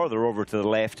sides further over to the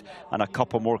left and a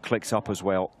couple more clicks up as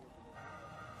well.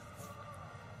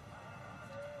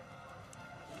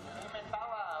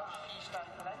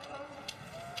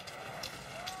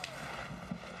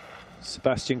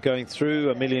 Sebastian going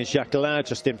through, Emilien Jacquelin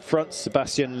just in front.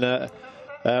 Sebastian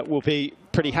will be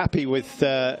pretty happy with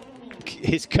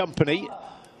his company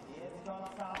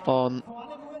on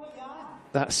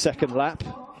that second lap.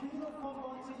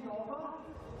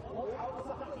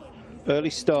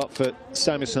 Early start for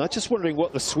Samuelsson. I'm just wondering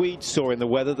what the Swedes saw in the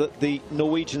weather that the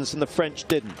Norwegians and the French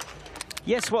didn't.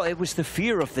 Yes, well, it was the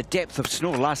fear of the depth of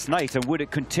snow last night, and would it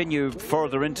continue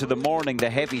further into the morning, the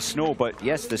heavy snow. But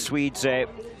yes, the Swedes,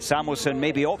 Samuelsson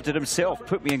maybe opted himself,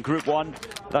 put me in Group 1.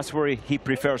 That's where he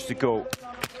prefers to go.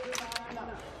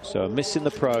 So missing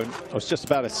the prone. I was just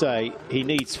about to say he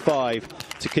needs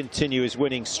 5 to continue his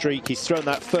winning streak. He's thrown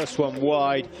that first one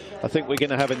wide. I think we're going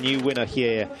to have a new winner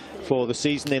here for the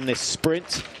season in this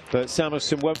sprint. But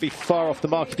Samuelsson won't be far off the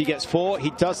mark if he gets 4. He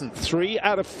doesn't. 3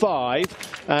 out of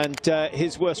 5. And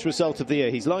his worst result of the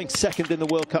year. He's lying second in the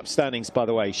World Cup standings, by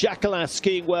the way. Jacquelin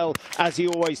skiing well, as he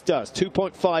always does.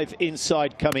 2.5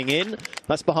 inside coming in.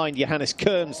 That's behind Johannes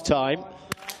Kern's time.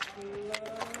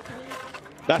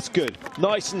 That's good.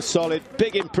 Nice and solid.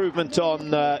 Big improvement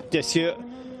on Dessieux.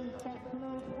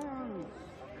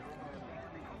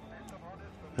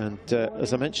 And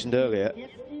as I mentioned earlier,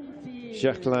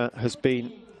 Jacquelin has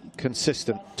been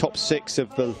consistent. Top 6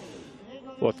 of the,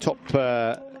 or top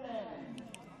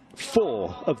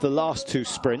 4 of the last 2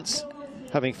 sprints,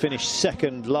 having finished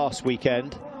second last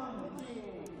weekend.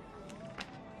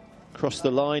 Crossed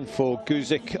the line for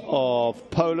Guzik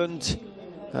of Poland,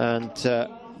 and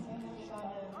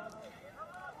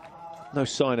no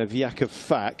sign of Jakub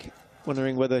Fak.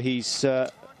 Wondering whether he's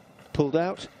pulled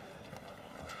out.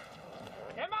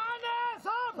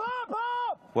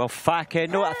 Well, Fak,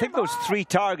 no, I think those 3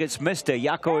 targets missed it.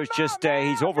 Jaco is just,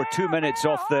 he's over 2 minutes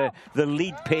off the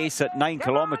lead pace at 9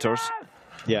 kilometers.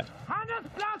 Yeah.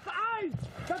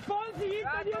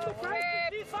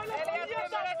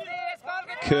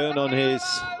 Kern on his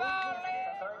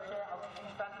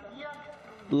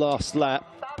last lap,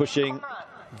 pushing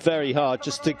very hard.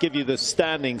 Just to give you the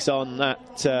standings on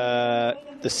that,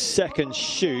 the second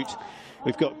shoot,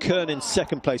 we've got Kern in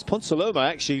second place. Ponsaloma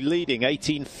actually leading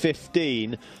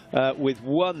 18.15 with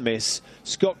 1 miss.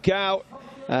 Scott Gow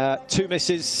 2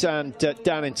 misses and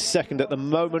down in second at the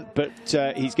moment, but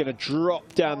he's going to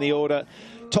drop down the order.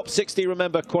 Top 60,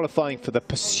 remember, qualifying for the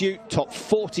pursuit. Top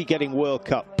 40 getting World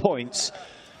Cup points.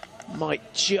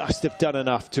 Might just have done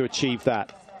enough to achieve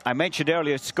that. I mentioned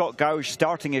earlier Scott Gouge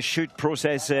starting his shooting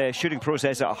process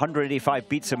at 185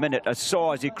 beats a minute. I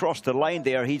saw as he crossed the line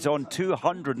there, he's on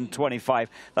 225.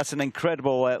 That's an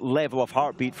incredible level of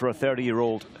heartbeat for a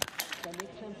 30-year-old.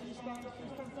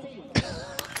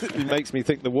 It makes me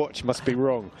think the watch must be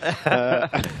wrong.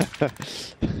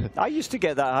 I used to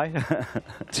get that high.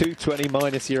 220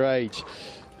 minus your age.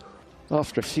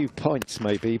 After a few pints,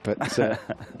 maybe, but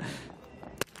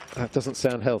that doesn't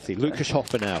sound healthy. Lucas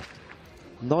Hoffer now.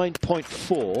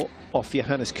 9.4 off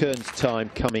Johannes Kern's time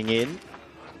coming in.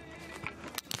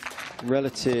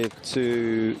 Relative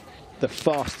to the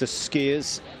fastest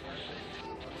skiers.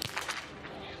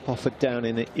 Hoffer down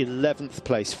in 11th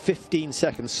place, 15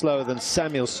 seconds slower than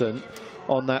Samuelsson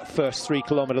on that first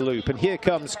 3-kilometer loop. And here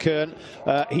comes Kern.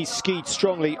 He's skied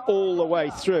strongly all the way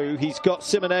through. He's got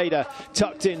Simoneda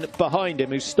tucked in behind him,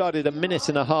 who started a minute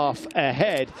and a half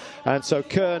ahead. And so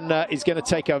Kern is going to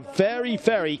take a very,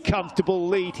 very comfortable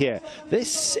lead here.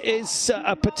 This is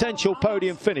a potential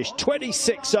podium finish,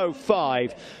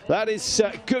 26.05. That is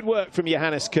good work from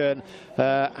Johannes Kern.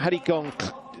 Had he gone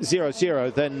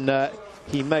 0-0, then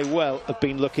he may well have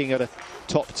been looking at a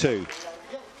top 2.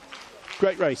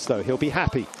 Great race, though. He'll be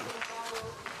happy.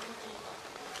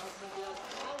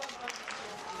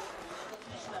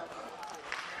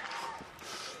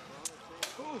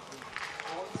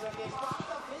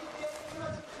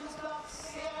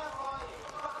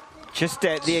 Just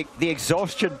the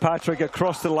exhaustion, Patrick,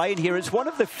 across the line here. It's one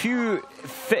of the few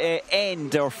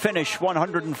end or finish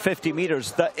 150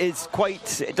 metres that is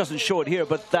quite, it doesn't show it here,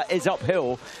 but that is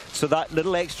uphill. So that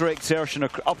little extra exertion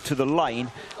up to the line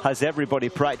has everybody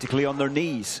practically on their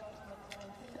knees.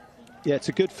 Yeah, it's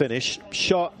a good finish.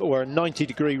 Sharp or a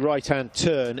 90-degree right-hand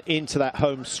turn into that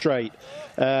home straight.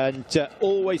 And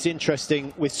always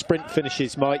interesting with sprint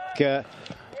finishes, Mike.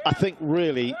 I think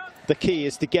really the key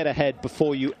is to get ahead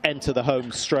before you enter the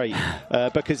home straight,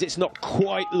 because it's not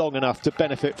quite long enough to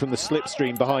benefit from the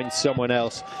slipstream behind someone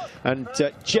else. And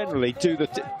generally do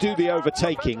the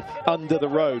overtaking under the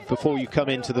road before you come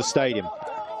into the stadium.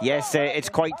 Yes, it's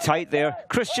quite tight there.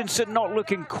 Christensen not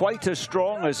looking quite as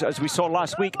strong as we saw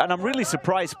last week. And I'm really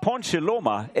surprised Ponce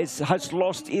Loma has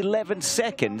lost 11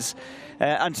 seconds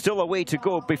and still a way to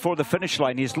go before the finish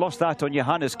line. He's lost that on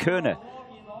Johannes Koene.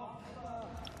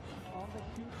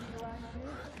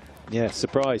 Yeah,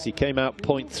 surprise. He came out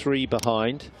 0.3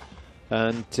 behind.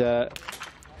 And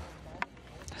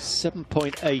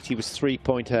 7.8, he was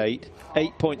 3.8.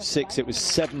 8.6, it was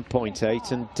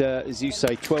 7.8, and as you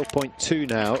say, 12.2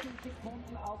 now.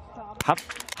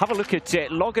 Have a look at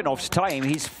Loganov's time.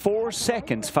 He's 4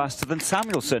 seconds faster than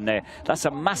Samuelsson. That's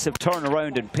a massive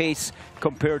turnaround in pace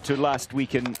compared to last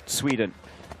week in Sweden.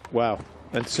 Wow,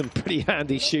 and some pretty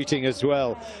handy shooting as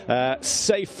well.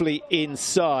 Safely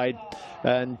inside,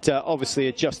 and obviously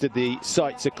adjusted the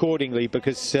sights accordingly,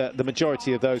 because the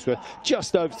majority of those were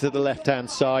just over to the left-hand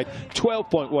side.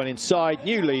 12.1 inside,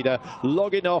 new leader,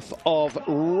 Loganov of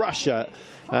Russia.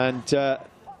 And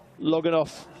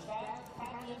Loganov,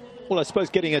 well, I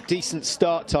suppose getting a decent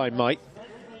start time, Mike.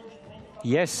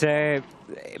 Yes,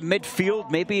 midfield,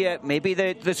 maybe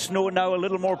the snow now a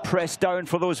little more pressed down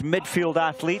for those midfield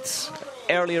athletes.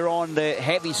 Earlier on, the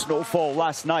heavy snowfall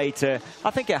last night, I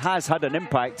think it has had an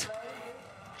impact.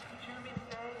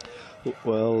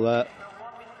 Well,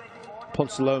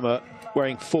 Ponce Loma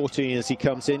wearing 14 as he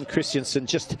comes in. Christensen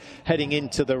just heading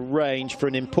into the range for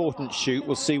an important shoot.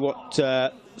 We'll see what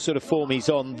sort of form he's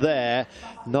on there.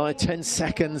 9-10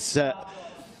 seconds.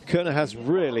 Koene has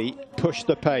really pushed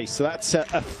the pace. So that's a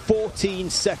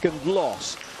 14-second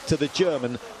loss to the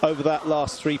German over that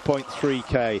last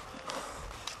 3.3K.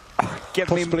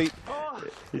 Possibly,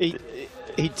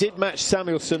 he did match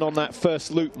Samuelsson on that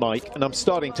first loop, Mike, and I'm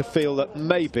starting to feel that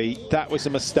maybe that was a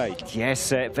mistake. Yes,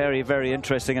 very, very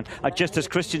interesting. And just as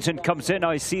Christensen comes in,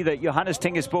 I see that Johannes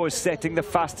Tingesbo is setting the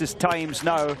fastest times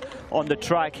now on the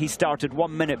track. He started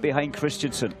 1 minute behind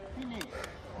Christensen.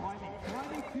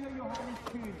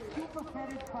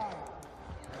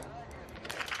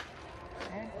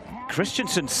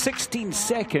 Christensen 16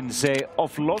 seconds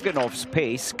off Loganov's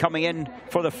pace coming in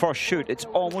for the first shoot. It's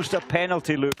almost a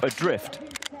penalty loop adrift.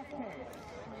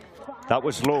 That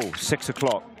was low, 6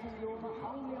 o'clock.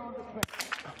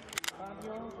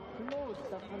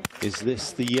 Is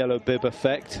this the yellow bib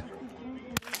effect?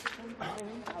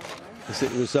 Is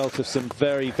it a result of some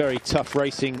very, very tough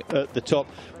racing at the top?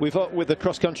 With the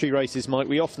cross-country races, Mike,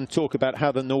 we often talk about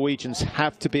how the Norwegians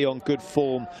have to be on good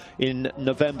form in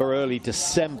November, early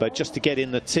December, just to get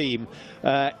in the team.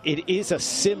 It is a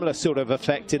similar sort of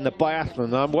effect in the biathlon.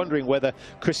 And I'm wondering whether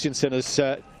Christensen has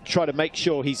tried to make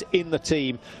sure he's in the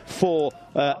team for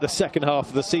the second half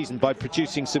of the season by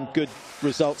producing some good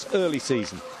results early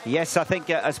season. Yes, I think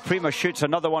as Prima shoots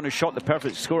another one who shot the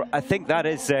perfect score, I think that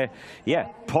is, yeah,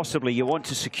 possibly you want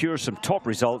to secure some top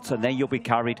results and then you'll be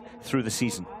carried through the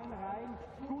season.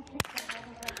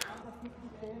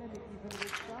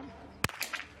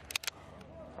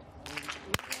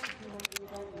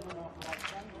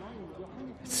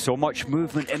 So much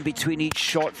movement in between each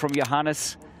shot from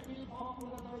Johannes.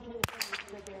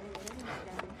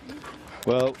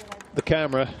 Well, the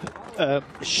camera,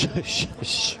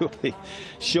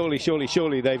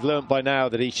 surely they've learnt by now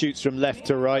that he shoots from left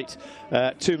to right.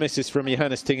 2 misses from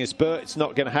Johannes Tingesbo. It's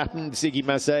not going to happen. Ziggy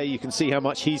Mazet, you can see how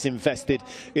much he's invested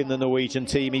in the Norwegian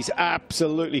team. He's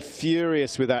absolutely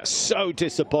furious with that, so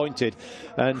disappointed,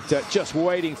 and just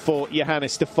waiting for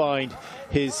Johannes to find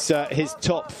his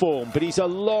top form. But he's a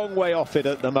long way off it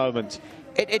at the moment.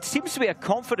 It seems to be a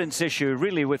confidence issue,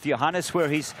 really, with Johannes, where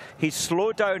he's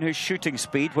slowed down his shooting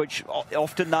speed, which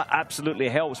often that absolutely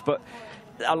helps, but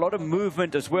a lot of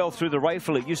movement as well through the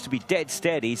rifle. It used to be dead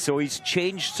steady, so he's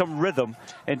changed some rhythm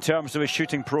in terms of his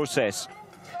shooting process.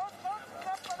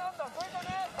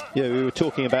 Yeah, we were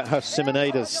talking about how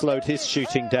Simonet's slowed his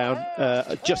shooting down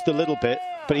just a little bit,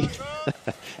 but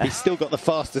he's still got the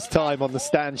fastest time on the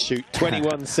stand shoot,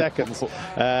 21 seconds.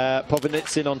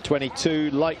 Povenitsyn on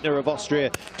 22, Leitner of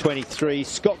Austria 23,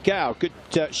 Scott Gow, good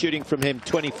shooting from him,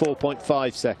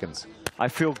 24.5 seconds. I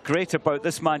feel great about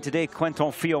this man today,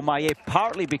 Quentin Fillon-Maillet,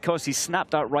 partly because he snapped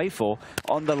that rifle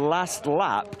on the last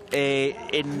lap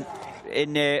in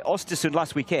Östersund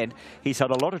last weekend. He's had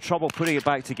a lot of trouble putting it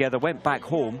back together, went back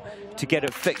home to get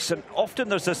it fixed, and often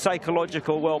there's a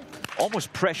psychological, well,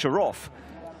 almost pressure off.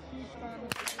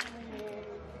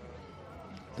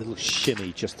 Little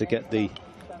shimmy just to get the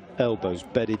elbows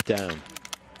bedded down.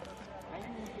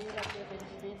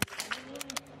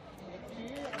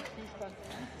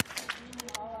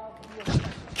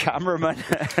 Cameraman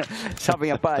is having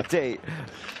a bad day.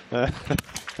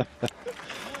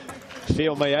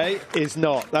 Fillon-Maillet is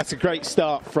not. That's a great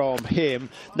start from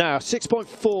him. Now,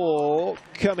 6.4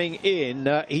 coming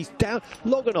in. He's down.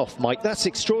 Loganov, Mike, that's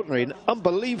extraordinary. An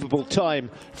unbelievable time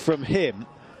from him.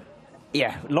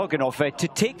 Yeah, Loganov to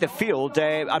take the field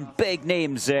and big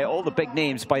names, all the big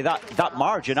names by that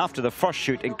margin after the first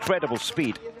shoot. Incredible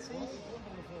speed.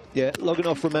 Yeah,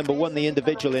 Loganov, remember, won the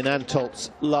individual in Antolz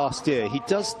last year. He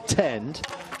does tend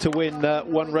to win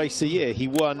one race a year. He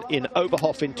won in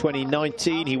Oberhof in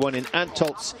 2019. He won in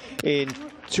Antolz in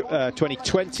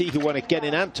 2020. He won again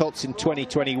in Antolz in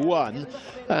 2021.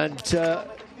 And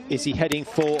is he heading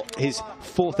for his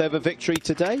 4th ever victory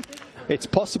today? It's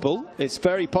possible. It's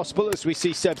very possible, as we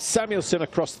see Seb Samuelsson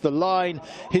across the line.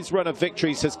 His run of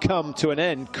victories has come to an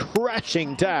end,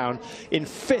 crashing down in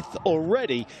 5th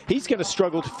already. He's going to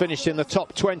struggle to finish in the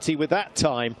top 20 with that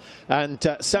time. And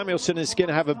Samuelsson is going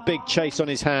to have a big chase on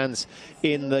his hands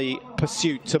in the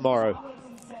pursuit tomorrow.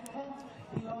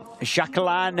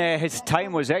 Jacqueline, his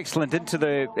time was excellent into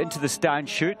the stand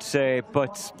shoot,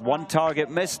 but one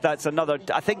target missed. That's another.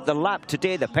 I think the lap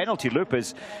today, the penalty loop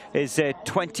is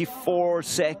 24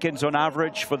 seconds on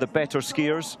average for the better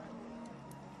skiers.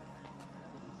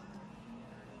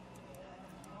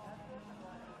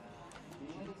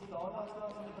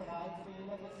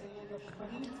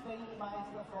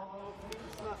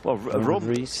 Well,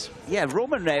 Roman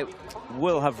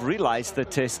will have realised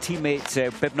that his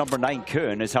teammate, bib number 9,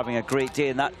 Kuhn, is having a great day,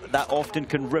 and that often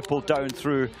can ripple down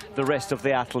through the rest of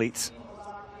the athletes.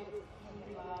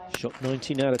 Shot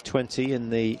 19 out of 20 in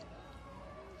the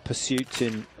pursuit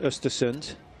in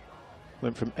Östersund.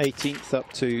 Went from 18th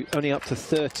up to only up to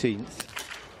 13th,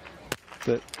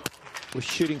 but was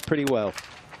shooting pretty well.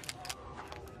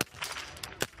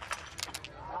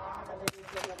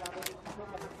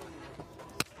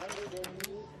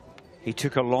 He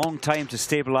took a long time to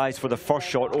stabilise for the first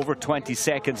shot, over 20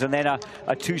 seconds, and then a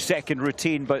 2-second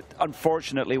routine, but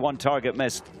unfortunately one target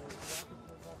missed.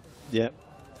 Yeah.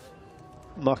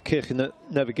 Mark Kirchner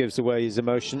never gives away his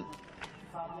emotion.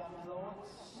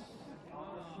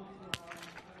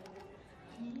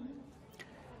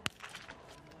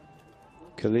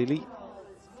 Kalili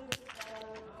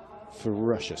for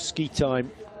Russia. Ski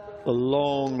time a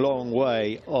long, long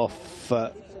way off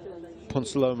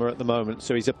Ponsaloma at the moment,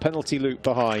 so he's a penalty loop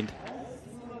behind,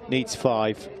 needs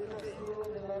 5.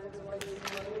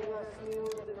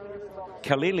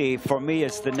 Kalili, for me,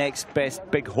 is the next best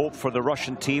big hope for the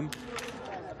Russian team.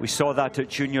 We saw that at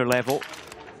junior level.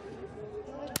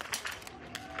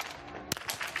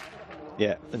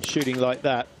 Yeah, and shooting like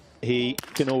that, he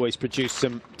can always produce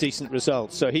some decent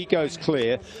results. So he goes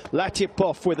clear.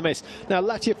 Latyapov with a miss. Now,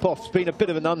 Latyapov's been a bit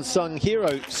of an unsung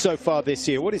hero so far this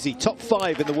year. What is he? Top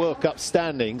 5 in the World Cup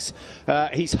standings.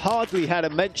 He's hardly had a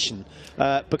mention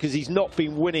because he's not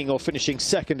been winning or finishing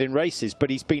second in races, but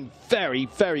he's been very,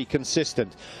 very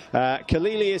consistent.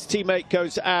 Kalili, his teammate,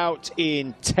 goes out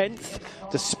in 10th,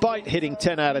 despite hitting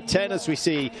 10 out of 10, as we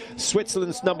see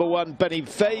Switzerland's number 1, Benny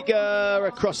Vega,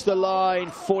 across the line,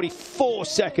 44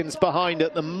 seconds behind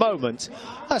at the moment.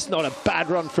 That's not a bad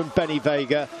run from Benny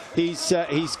Vega. He's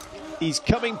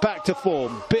coming back to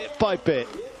form, bit by bit.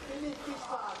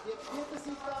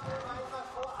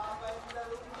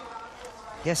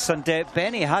 Yes, and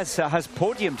Benny has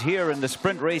podiumed here in the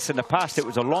sprint race in the past. It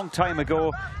was a long time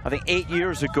ago, I think 8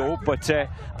 years ago, but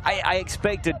I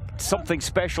expected something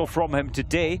special from him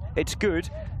today. It's good.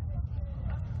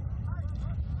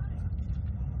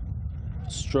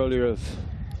 Stroller of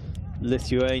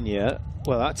Lithuania.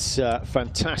 Well, that's a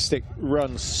fantastic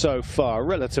run so far.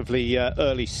 Relatively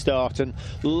early start, and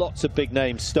lots of big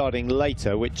names starting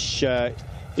later, which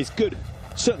is good.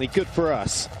 Certainly good for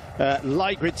us.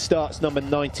 Ligrid starts number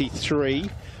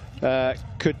 93.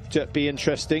 Could be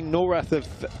interesting. Norath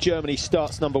of Germany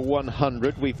starts number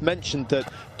 100. We've mentioned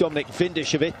that Dominik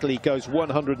Vindisch of Italy goes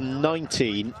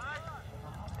 119.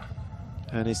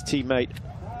 And his teammate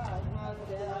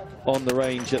on the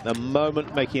range at the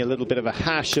moment, making a little bit of a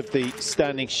hash of the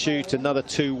standing shoot, another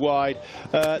 2 wide.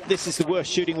 This is the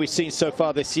worst shooting we've seen so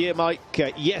far this year, Mike.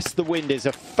 Yes, the wind is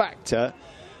a factor.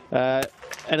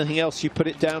 Anything else you put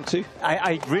it down to?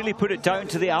 I really put it down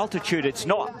to the altitude. It's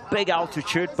not big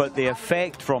altitude, but the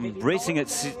effect from racing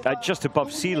at just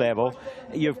above sea level,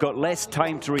 you've got less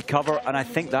time to recover, and I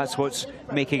think that's what's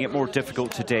making it more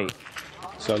difficult today.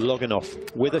 So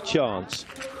Loganov with a chance.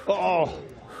 Oh!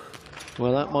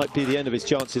 Well, that might be the end of his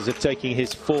chances of taking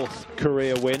his 4th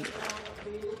career win.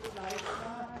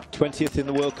 20th in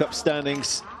the World Cup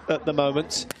standings at the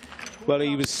moment. Well,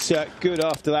 he was good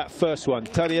after that first one.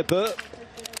 Tariabeu,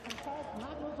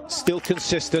 still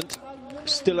consistent,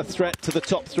 still a threat to the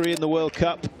top 3 in the World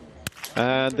Cup.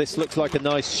 And this looks like a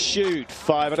nice shoot.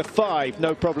 5 out of 5,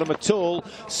 no problem at all.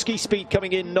 Ski speed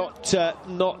coming in,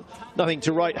 nothing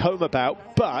to write home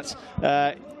about, but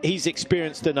he's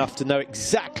experienced enough to know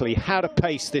exactly how to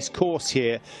pace this course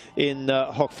here in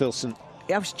Hochfilzen.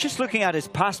 I was just looking at his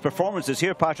past performances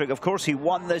here, Patrick. Of course, he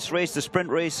won this race, the sprint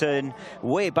race,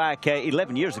 way back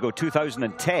 11 years ago,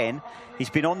 2010. He's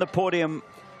been on the podium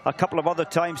a couple of other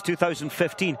times,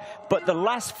 2015. But the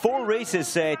last 4 races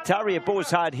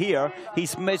Tariabeu's had here,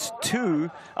 he's missed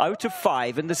 2 out of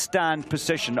 5 in the stand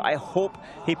position. I hope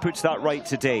he puts that right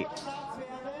today.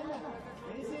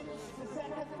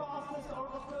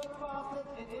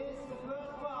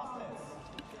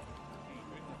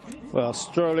 Well,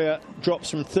 Australia drops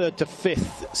from 3rd to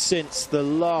 5th since the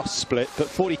last split, but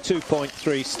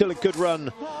 42.3, still a good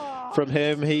run from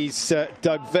him. He's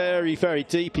dug very, very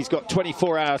deep. He's got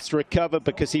 24 hours to recover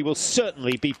because he will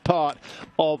certainly be part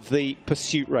of the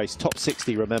pursuit race. Top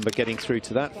 60, remember, getting through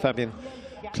to that. Fabien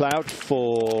Claude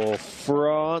for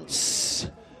France.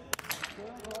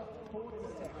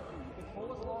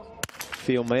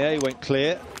 Fielmeyer went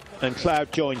clear, and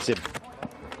Claude joins him.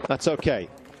 That's okay.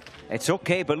 It's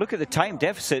okay, but look at the time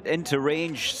deficit into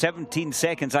range, 17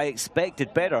 seconds. I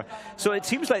expected better. So it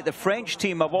seems like the French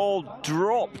team have all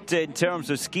dropped in terms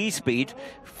of ski speed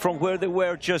from where they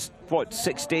were just, what,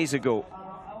 6 days ago.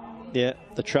 Yeah,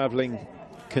 the travelling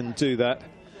can do that.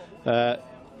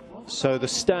 So the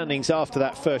standings after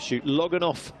that first shoot: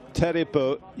 Loganov,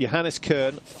 Tariabeu, Johannes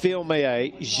Kern,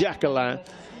 Fielmeyer, Jacquelin,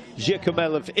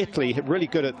 Giacomelli of Italy, really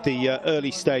good at the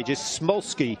early stages.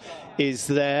 Smolski is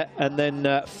there, and then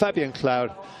Fabien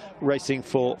Claude racing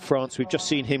for France. We've just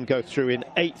seen him go through in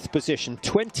 8th position,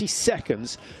 20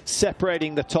 seconds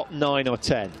separating the top 9 or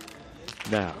 10.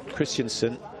 Now,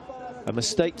 Christiansen, a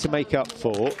mistake to make up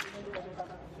for,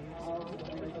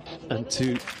 and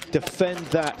to defend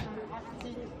that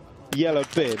yellow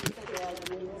bib.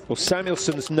 Well,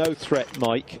 Samuelsson's no threat,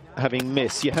 Mike, having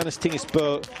missed. Johannes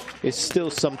Tingesbø is still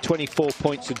some 24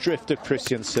 points adrift of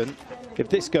Christiansen. If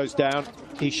this goes down,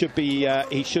 he should be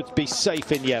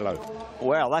safe in yellow.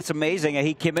 Well, that's amazing.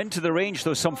 He came into the range,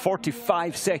 though, some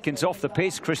 45 seconds off the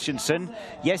pace, Christiansen.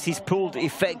 Yes, he's pulled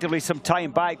effectively some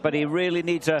time back, but he really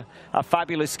needs a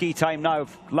fabulous ski time now,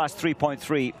 last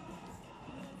 3.3.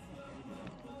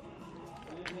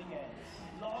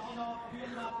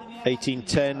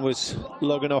 $18.10 was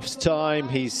Loganov's time.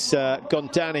 He's gone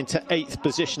down into 8th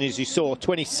position, as you saw.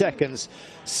 20 seconds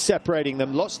separating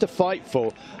them. Lots to fight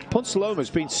for. Ponceloma's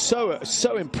been so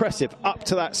impressive up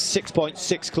to that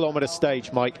 6.6 kilometer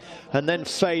stage, Mike, and then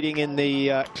fading in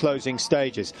the closing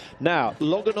stages. Now,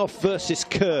 Loganov versus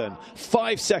Kern.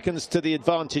 5 seconds to the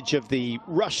advantage of the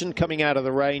Russian coming out of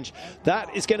the range.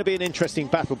 That is going to be an interesting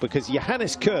battle because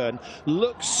Johannes Kern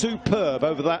looks superb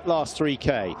over that last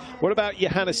 3K. What about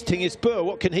Johannes Tingesbø?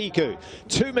 What can he do?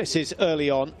 2 misses early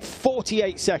on,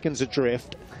 48 seconds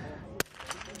adrift.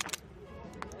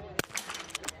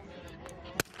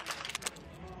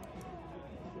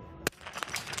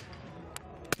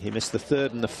 He missed the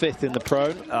 3rd and the 5th in the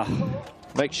prone.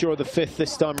 Make sure of the 5th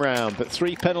this time round. But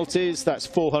 3 penalties, that's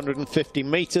 450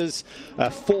 meters,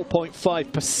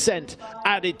 4.5%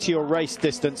 added to your race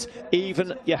distance.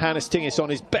 Even Johannes Tinges on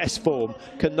his best form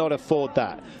cannot afford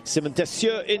that. Simon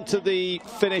Dessieux into the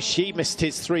finish. He missed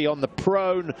his 3 on the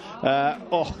prone.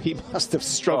 He must have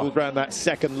struggled around that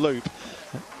second loop.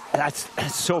 That's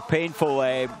so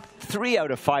painful. 3 out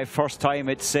of 5 first time.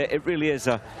 It really is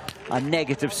a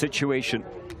negative situation.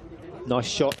 Nice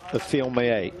shot of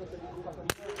Fielmeyer.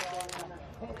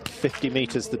 50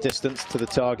 meters the distance to the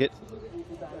target.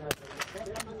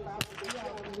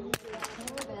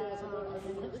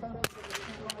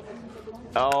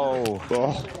 Oh.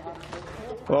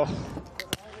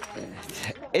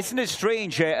 Isn't it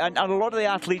strange? And a lot of the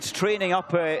athletes training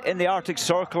up in the Arctic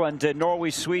Circle and Norway,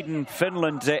 Sweden,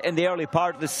 Finland in the early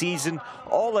part of the season,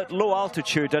 all at low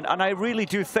altitude. And I really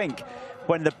do think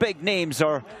when the big names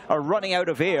are running out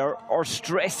of air or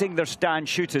stressing their stand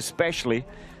shoot especially,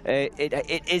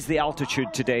 it is the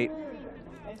altitude today.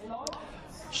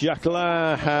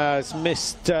 Jacquelin has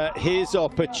missed his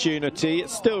opportunity.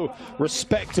 It's still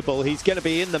respectable. He's going to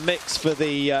be in the mix for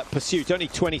the pursuit. Only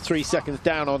 23 seconds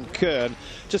down on Kern.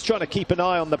 Just trying to keep an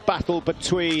eye on the battle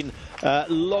between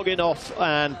Loginov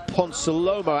and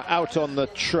Ponsaloma out on the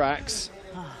tracks.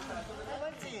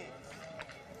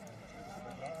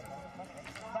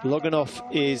 Loginov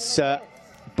is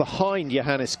behind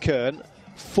Johannes Kern,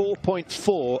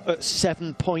 4.4 at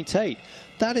 7.8.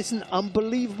 That is an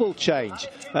unbelievable change.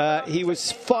 He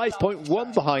was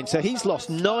 5.1 behind, so he's lost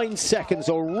 9 seconds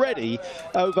already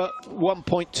over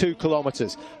 1.2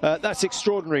 kilometers. That's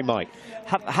extraordinary, Mike.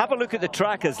 Have a look at the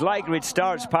track as Ligrade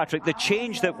starts, Patrick. The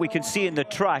change that we can see in the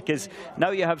track is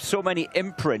now you have so many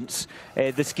imprints,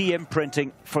 the ski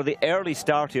imprinting for the early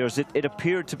starters. It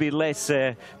appeared to be less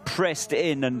pressed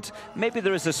in, and maybe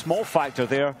there is a small factor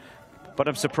there, but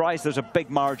I'm surprised there's a big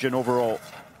margin overall.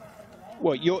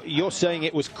 Well, you're saying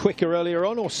it was quicker earlier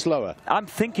on or slower? I'm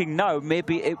thinking now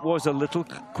maybe it was a little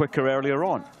quicker earlier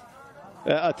on.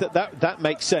 That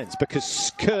makes sense,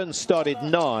 because Kern started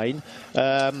 9.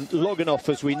 Loginov,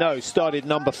 as we know, started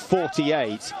number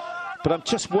 48. But I'm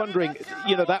just wondering,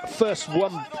 you know, that first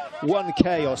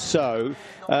 1K or so,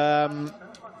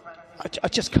 I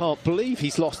just can't believe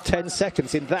he's lost 10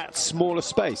 seconds in that smaller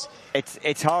space.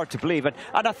 It's hard to believe. And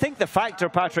I think the factor,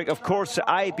 Patrick, of course,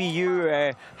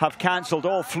 IBU have cancelled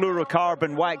all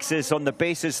fluorocarbon waxes on the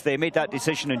basis they made that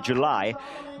decision in July.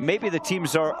 Maybe the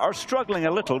teams are struggling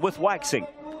a little with waxing.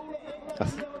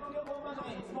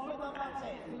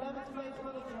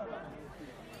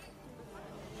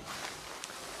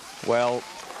 Well,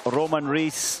 Roman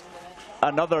Rees,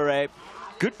 another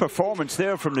good performance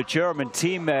there from the German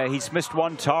team. He's missed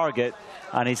 1 target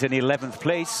and he's in 11th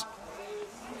place.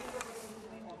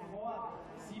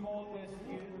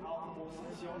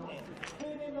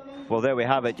 Well, there we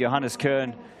have it. Johannes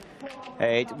Kern,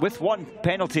 with 1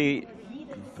 penalty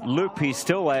loop, he's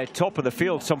still top of the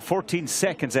field, some 14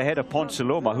 seconds ahead of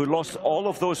Ponsaloma, who lost all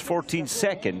of those 14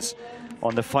 seconds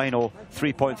on the final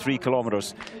 3.3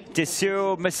 kilometers.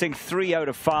 Dessau missing 3 out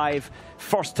of 5.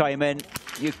 First time in,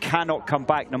 you cannot come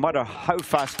back no matter how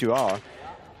fast you are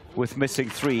with missing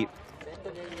 3.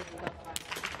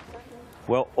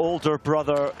 Well, older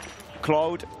brother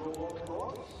Claude,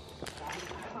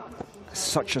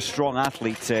 such a strong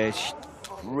athlete,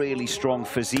 really strong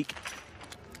physique,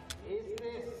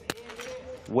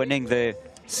 winning the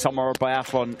Summer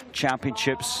Biathlon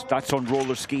Championships. That's on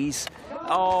roller skis.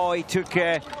 Oh, he took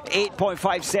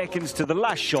 8.5 seconds to the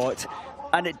last shot,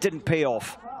 and it didn't pay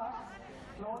off.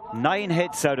 9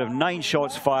 hits out of 9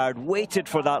 shots fired, waited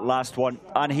for that last one,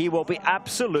 and he will be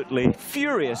absolutely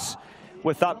furious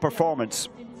with that performance.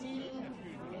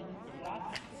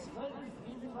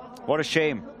 What a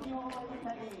shame.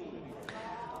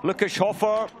 Lukas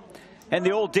Hofer, in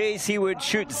the old days, he would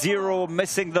shoot 0,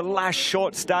 missing the last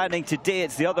shot standing. Today,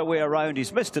 it's the other way around.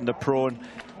 He's missed in the prone,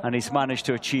 and he's managed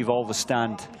to achieve all the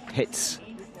stand hits.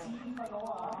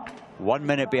 1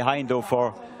 minute behind, though,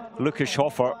 for Lukas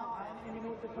Hofer.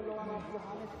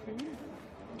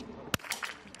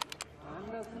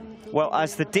 Well,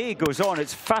 as the day goes on,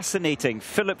 it's fascinating.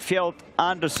 Philip Fjeld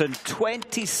Andersen,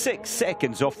 26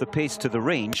 seconds off the pace to the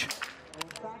range.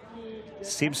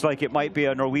 Seems like it might be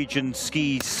a Norwegian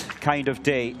skis kind of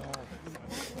day.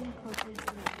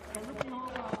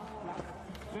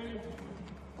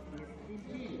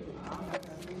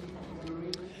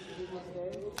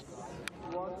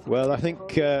 Well, I think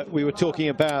we were talking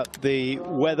about the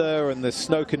weather and the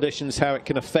snow conditions, how it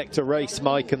can affect a race,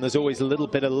 Mike, and there's always a little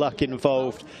bit of luck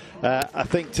involved. I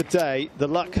think today the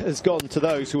luck has gone to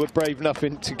those who were brave enough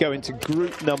to go into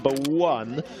group number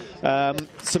 1.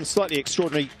 Some slightly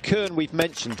extraordinary. Kern, we've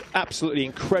mentioned, absolutely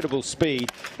incredible speed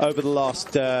over the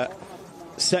last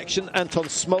section. Anton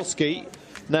Smolsky,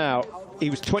 now, he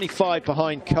was 25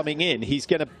 behind coming in. He's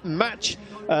going to match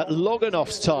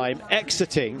Loganov's time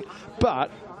exiting,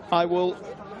 but I will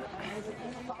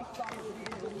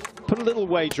put a little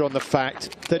wager on the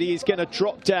fact that he is going to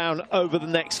drop down over the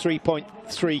next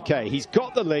 3.3k. He's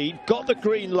got the lead, got the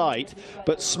green light,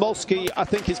 but Smolsky, I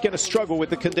think, is going to struggle with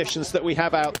the conditions that we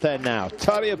have out there now.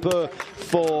 Tarjei Bø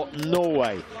for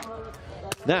Norway.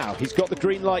 Now, he's got the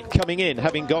green light coming in,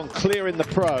 having gone clear in the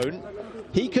prone.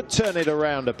 He could turn it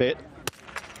around a bit.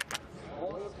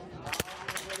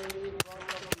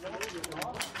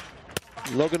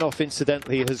 Loganov,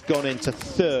 incidentally, has gone into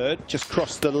third, just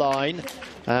crossed the line.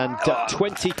 And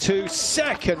 22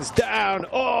 seconds down.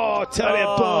 Oh,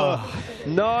 Talia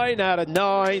 9 out of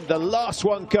 9. The last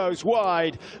one goes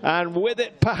wide. And with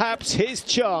it, perhaps his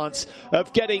chance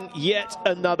of getting yet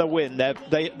another win.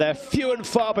 They're few and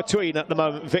far between at the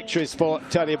moment, victories for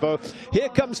Talia. Here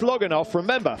comes Loganov.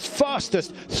 Remember,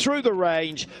 fastest through the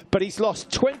range, but he's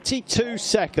lost 22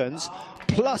 seconds,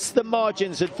 plus the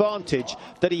margins advantage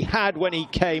that he had when he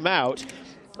came out.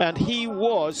 And he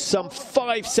was some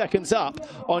 5 seconds up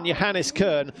on Johannes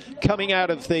Kern coming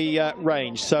out of the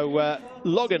range. So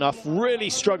Loganov really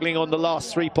struggling on the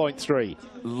last 3.3.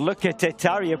 Look at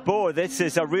Talia Bo. This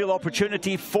is a real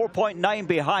opportunity. 4.9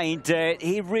 behind.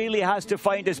 He really has to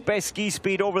find his best ski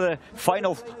speed over the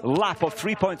final lap of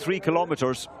 3.3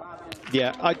 kilometers.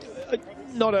 Yeah,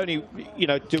 not only, you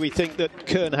know, do we think that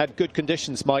Kern had good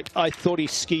conditions, Mike, I thought he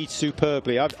skied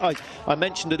superbly. I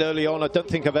mentioned it early on. I don't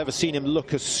think I've ever seen him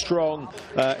look as strong.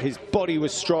 His body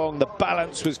was strong, the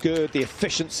balance was good, the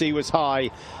efficiency was high,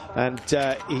 and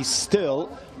he's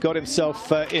still got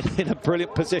himself in a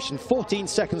brilliant position. 14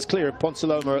 seconds clear of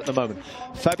Ponsaloma at the moment.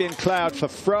 Fabien Claude for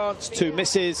France, 2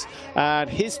 misses, and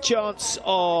his chance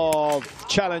of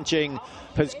challenging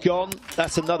has gone.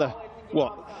 That's another,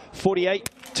 what, 48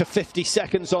 to 50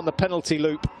 seconds on the penalty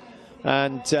loop,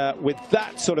 and with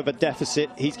that sort of a deficit,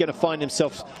 he's going to find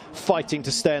himself fighting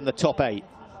to stay in the top 8.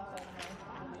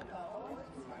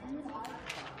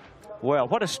 Well,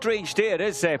 what a strange day it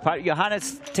is,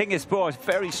 Johannes Tingesbo, a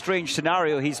very strange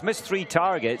scenario. He's missed 3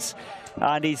 targets,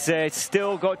 and he's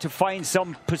still got to find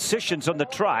some positions on the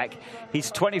track. He's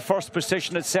 21st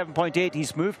position at 7.8.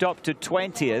 He's moved up to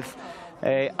 20th.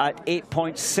 At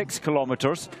 8.6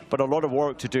 kilometers, but a lot of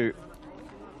work to do.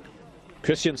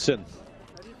 Christiansen,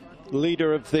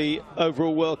 leader of the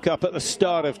overall World Cup at the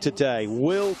start of today.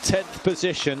 Will 10th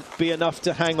position be enough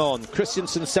to hang on?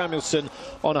 Christiansen, Samuelsson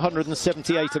on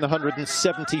 178 and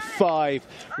 175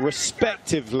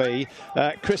 respectively.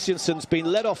 Christiansen's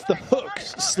been let off the hook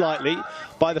slightly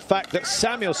by the fact that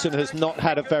Samuelsson has not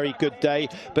had a very good day,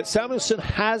 but Samuelsson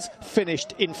has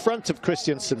finished in front of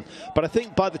Christiansen. But I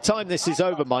think by the time this is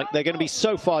over, Mike, they're going to be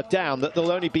so far down that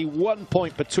there'll only be 1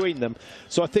 point between them.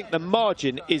 So I think the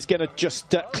margin is going to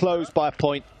just close by a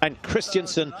point, and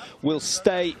Christiansen will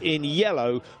stay in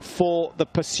yellow for the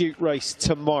pursuit race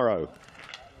tomorrow.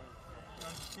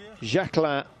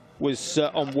 Jacquelin was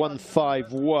on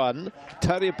 151,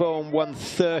 Taribo on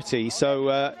 130,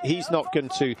 so he's not going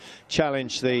to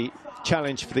challenge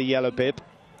for the yellow bib.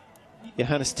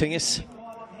 Johannes Tingis.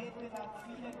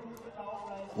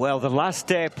 Well, the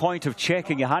last point of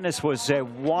checking, Johannes was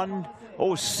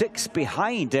 1:06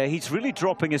 behind. He's really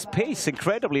dropping his pace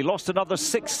incredibly. Lost another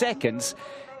 6 seconds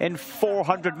in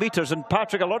 400 meters. And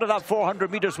Patrick, a lot of that 400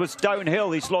 meters was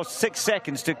downhill. He's lost 6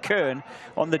 seconds to Kern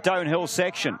on the downhill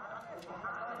section.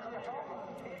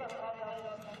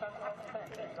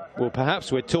 Well,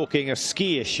 perhaps we're talking a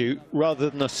ski issue rather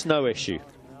than a snow issue.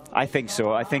 I think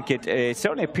so. I think it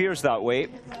certainly appears that way.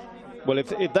 Well,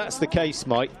 if that's the case,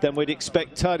 Mike, then we'd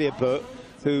expect Talia Burt,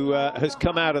 who has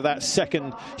come out of that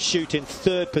second shoot in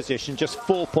 3rd position, just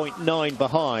 4.9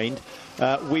 behind.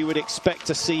 We would expect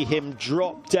to see him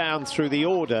drop down through the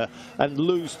order and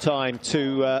lose time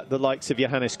to the likes of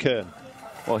Johannes Kern.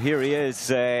 Well, here he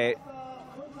is.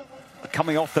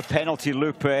 Coming off the penalty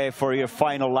loop for your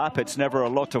final lap. It's never a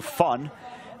lot of fun,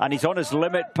 and he's on his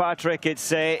limit, Patrick.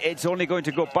 It's only going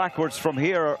to go backwards from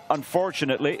here,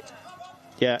 unfortunately.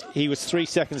 Yeah, he was 3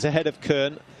 seconds ahead of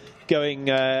Kern coming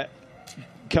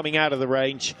out of the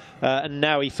range, and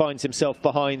now he finds himself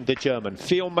behind the German.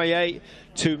 Fion-Maillet,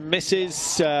 2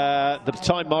 misses. The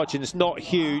time margin is not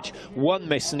huge. 1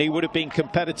 miss, and he would have been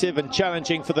competitive and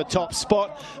challenging for the top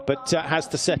spot, but has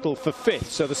to settle for 5th.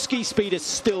 So the ski speed is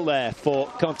still there for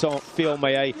Quentin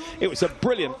Fion-Maillet. It was a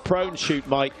brilliant prone shoot,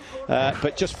 Mike,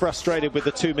 but just frustrated with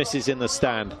the 2 misses in the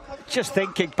stand. Just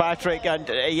thinking, Patrick, and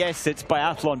yes, it's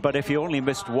biathlon, but if he only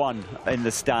missed 1 in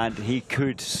the stand, he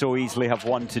could so easily have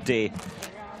won today.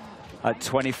 At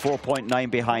 24.9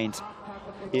 behind.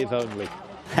 If only.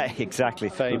 Exactly.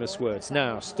 Famous words.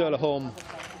 Now, Sturlaholm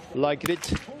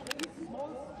Lygrid.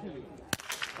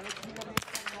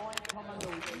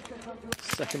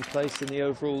 Second place in the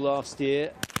overall last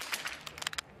year.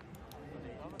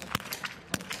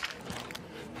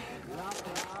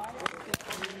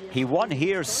 He won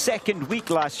here second week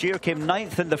last year, came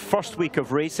 9th in the first week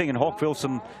of racing in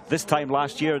Hochfilzen this time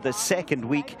last year. The second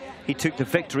week he took the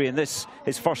victory in this,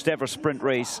 his first ever sprint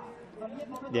race.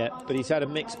 Yeah, but he's had a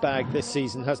mixed bag this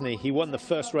season, hasn't he? He won the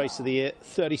first race of the year,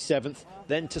 37th,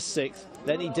 then to 6th.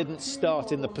 Then he didn't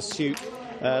start in the pursuit.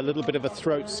 A little bit of a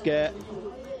throat scare.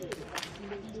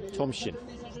 Tomshin.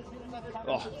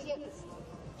 Oh,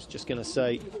 I was just going to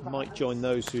say, might join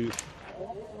those who've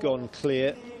gone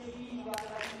clear.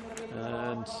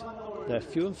 And they're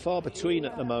few and far between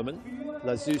at the moment.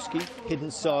 Lazuski, Hidden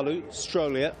Salu,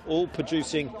 Strolia, all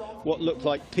producing what look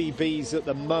like PBs at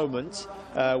the moment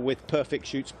with perfect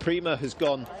shoots. Prima has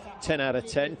gone 10 out of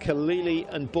 10. Kalili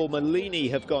and Bormolini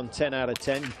have gone 10 out of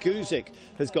 10. Guzik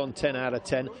has gone 10 out of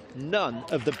 10. None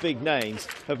of the big names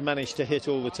have managed to hit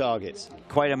all the targets.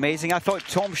 Quite amazing. I thought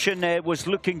Tomshin was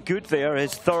looking good there.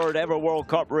 His third ever World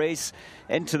Cup race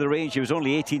into the range. He was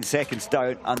only 18 seconds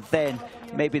down, and then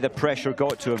maybe the pressure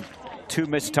got to him. 2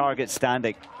 missed targets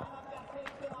standing.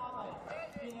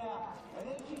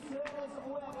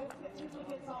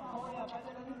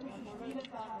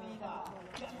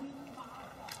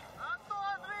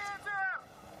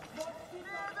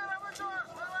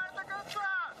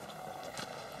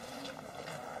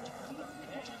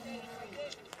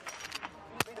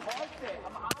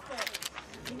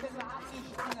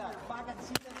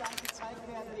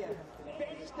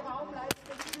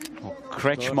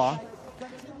 Kretschmer.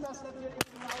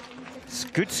 It's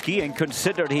good skiing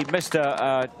considered he'd missed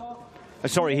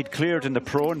he'd cleared in the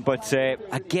prone, but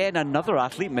again another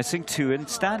athlete missing 2 in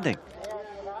standing.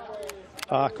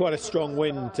 Quite a strong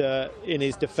wind in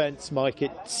his defence, Mike.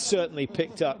 It certainly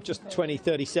picked up just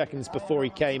 20-30 seconds before he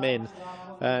came in,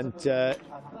 and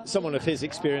someone of his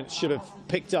experience should have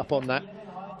picked up on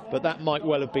that, but that might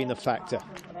well have been the factor.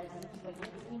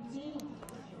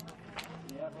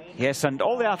 Yes, and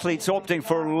all the athletes opting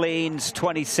for lanes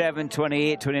 27,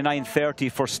 28, 29, 30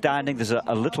 for standing. There's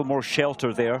a little more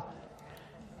shelter there.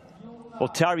 Well,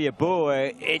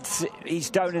 Tariabo, he's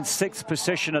down in 6th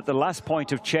position at the last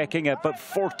point of checking, about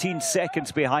 14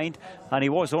 seconds behind, and he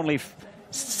was only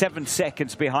 7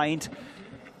 seconds behind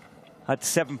at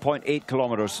 7.8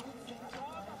 kilometers.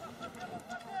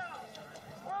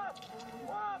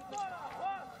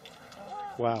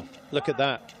 Wow, look at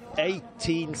that,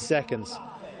 18 seconds.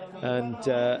 And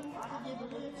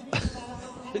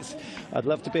I'd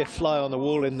love to be a fly on the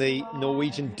wall in the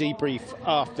Norwegian debrief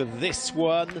after this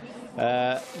one.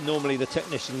 Normally the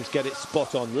technicians get it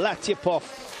spot on. Latyapov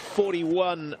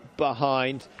 41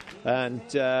 behind, and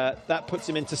that puts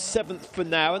him into 7th for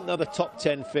now. Another top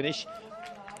 10 finish.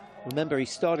 Remember, he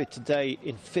started today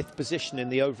in 5th position in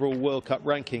the overall World Cup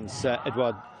rankings,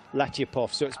 Edouard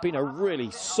Latyapov, so it's been a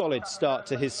really solid start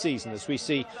to his season as we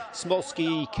see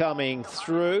Smolski coming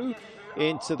through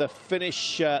into the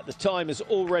finish. The time has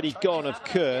already gone of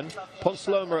Kern.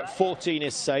 Ponsloma at 14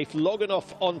 is safe. Loganov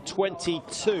on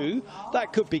 22.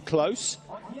 That could be close.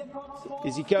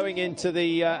 Is he going into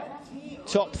the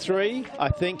top 3? I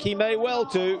think he may well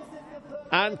do.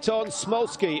 Anton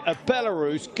Smolski of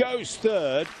Belarus goes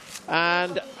 3rd.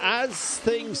 And as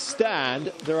things stand,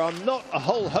 there are not a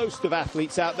whole host of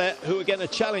athletes out there who are going to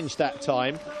challenge that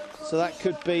time. So that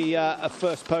could be a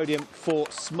first podium for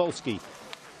Smolski.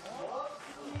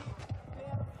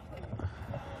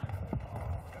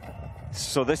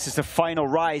 So this is the final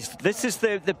rise. This is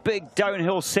the big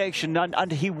downhill section,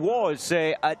 and he was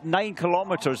at 9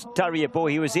 kilometers,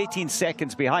 Tariabo. He was 18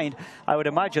 seconds behind. I would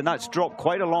imagine that's dropped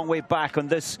quite a long way back on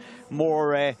this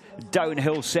more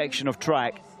downhill section of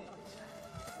track.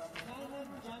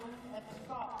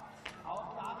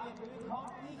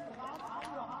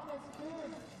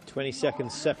 20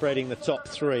 seconds separating the top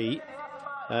 3,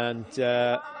 and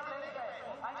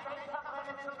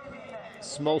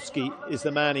Smolski is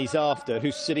the man he's after,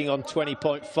 who's sitting on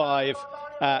 20.5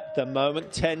 at the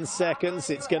moment. 10 seconds,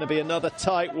 it's going to be another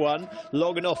tight one.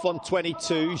 Loganov on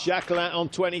 22, Jacquelin on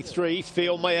 23,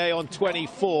 Fiolmaye on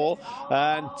 24,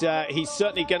 and he's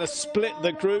certainly going to split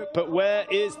the group. But where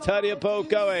is Tariabo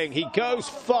going? He goes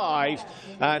 5,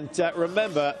 and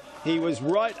remember, he was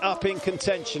right up in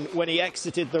contention when he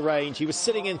exited the range. He was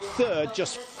sitting in 3rd,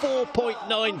 just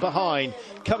 4.9 behind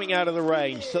coming out of the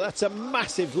range. So that's a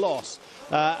massive loss.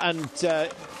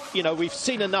 You know, we've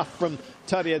seen enough from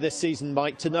Tadia this season,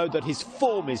 Mike, to know that his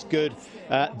form is good.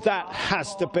 That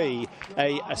has to be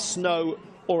a snow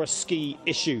or a ski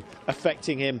issue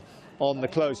affecting him on the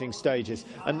closing stages.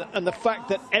 And the fact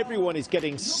that everyone is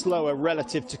getting slower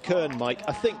relative to Kern, Mike,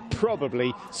 I think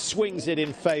probably swings it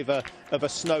in favour of a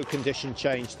snow condition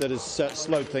change that has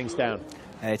slowed things down.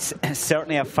 It's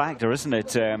certainly a factor, isn't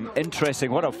it?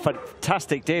 Interesting. What a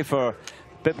fantastic day for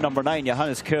bib number 9,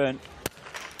 Johannes Kern.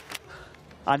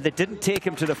 And they didn't take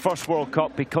him to the first World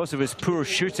Cup because of his poor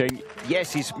shooting.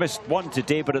 Yes, he's missed one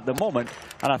today, but at the moment,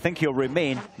 and I think he'll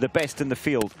remain the best in the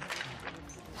field.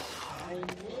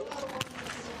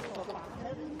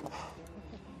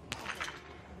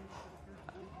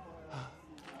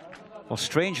 Well,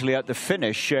 strangely, at the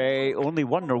finish, only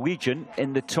one Norwegian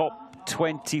in the top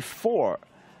 24.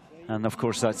 And, of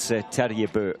course, that's Terje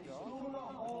Bø.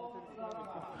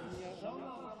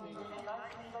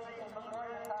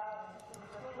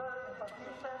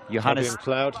 Johannes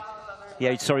Cloud.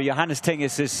 Yeah, sorry, Johannes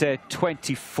Tingis is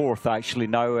 24th, actually,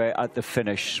 now at the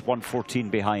finish,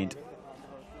 1:14 behind.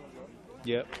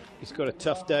 Yep, he's got a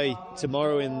tough day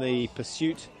tomorrow in the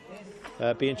pursuit.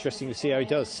 Be interesting to see how he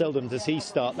does. Seldom does he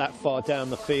start that far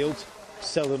down the field.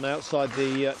 Seldom outside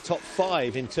the top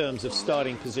 5 in terms of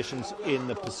starting positions in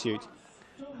the pursuit.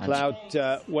 Cloud,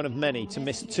 one of many to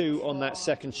miss 2 on that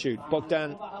second shoot.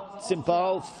 Bogdan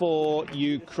Cymbal for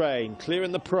Ukraine,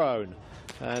 clearing the prone.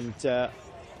 And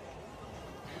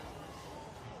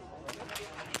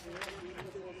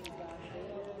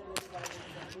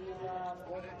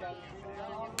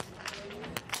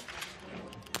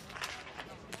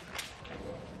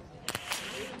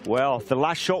well, the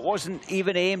last shot wasn't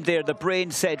even aimed there. The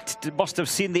brain said must have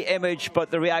seen the image, but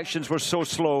the reactions were so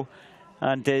slow.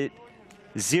 And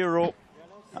 0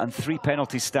 and 3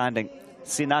 penalties standing.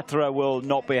 Sinatra will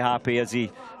not be happy as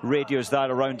he radios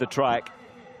that around the track.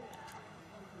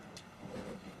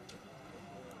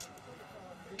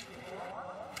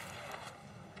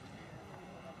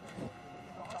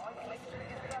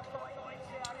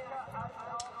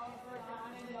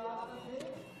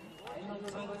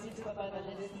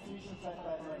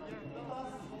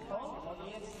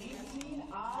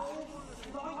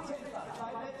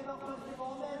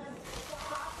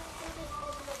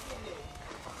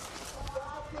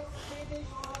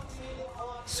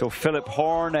 So Philip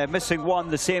Horn missing 1,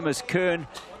 the same as Kuhn,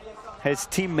 his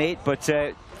teammate, but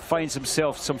finds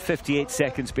himself some 58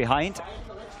 seconds behind.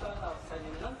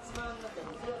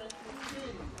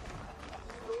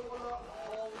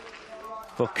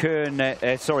 Well,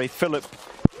 Philip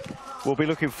will be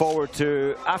looking forward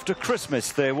to, after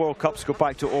Christmas, the World Cups go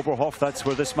back to Oberhof. That's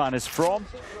where this man is from.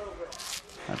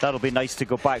 And that'll be nice to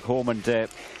go back home, and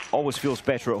always feels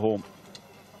better at home.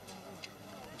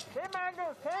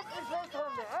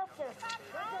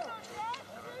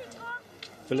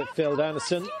 Philip Field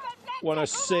Anderson,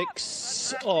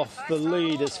 106 off the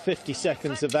lead as 50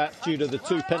 seconds of that due to the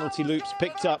 2 penalty loops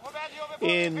picked up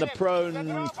in the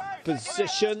prone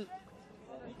position.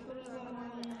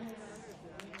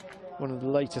 One of the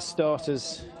later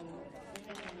starters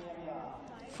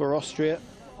for Austria,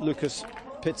 Lukas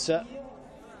Pitzer.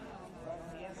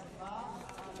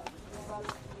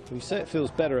 We say it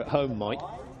feels better at home, Mike,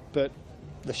 but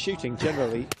the shooting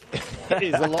generally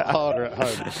is a lot harder at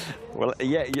home. Well,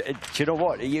 yeah, do you know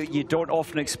what? You don't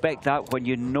often expect that when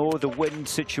you know the wind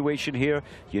situation here.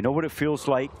 You know what it feels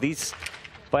like. These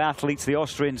biathletes, the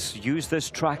Austrians, use this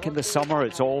track in the summer.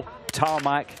 It's all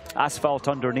tarmac, asphalt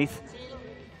underneath.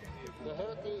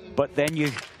 But then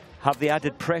you have the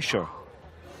added pressure.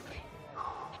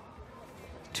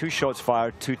 2 shots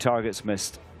fired, 2 targets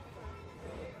missed.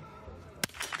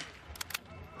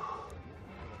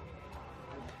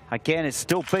 Again, it's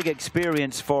still big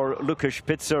experience for Lukas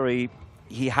Pitzer.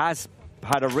 He has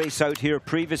had a race out here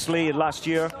previously last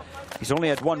year. He's only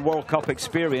had 1 World Cup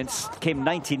experience, came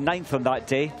 99th on that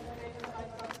day.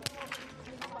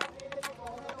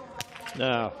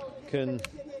 Now, can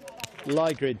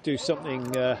Ligrid do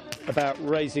something about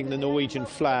raising the Norwegian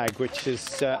flag, which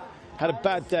has had a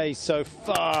bad day so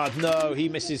far? No, he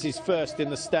misses his first in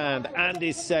the stand and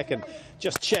his second.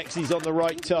 Just checks he's on the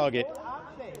right target.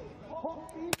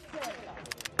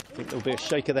 I think there'll be a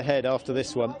shake of the head after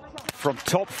this one. From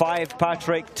top 5,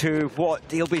 Patrick, to what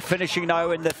he'll be finishing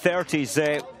now in the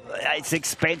 30s. It's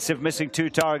expensive missing 2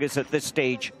 targets at this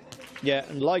stage. Yeah,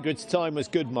 and Ligrid's time was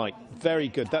good, Mike. Very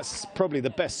good. That's probably the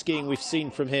best skiing we've seen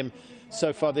from him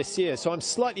so far this year. So I'm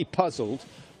slightly puzzled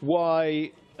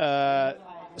why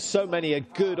so many are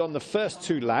good on the first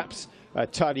 2 laps.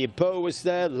 Terje Bø was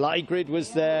there, Ligrid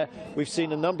was there. We've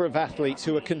seen a number of athletes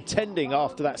who are contending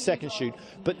after that second shoot,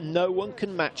 but no one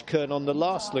can match Kuhn on the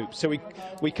last loop. So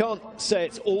we can't say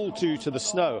it's all due to the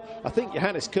snow. I think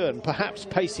Johannes Kuhn perhaps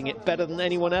pacing it better than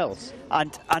anyone else.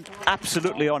 And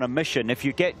absolutely on a mission. If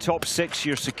you get top 6,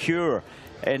 you're secure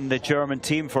in the German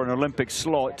team for an Olympic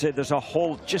slot. There's a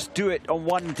whole, just do it on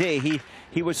one day.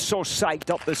 He was so psyched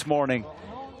up this morning,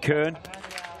 Kuhn.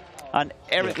 And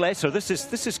Eric Lesser, this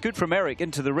is good from Eric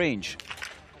into the range.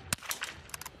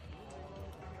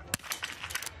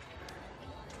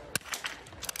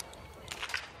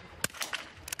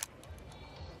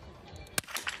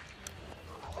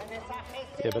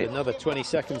 Yeah, but another 20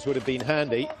 seconds would have been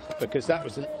handy, because that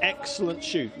was an excellent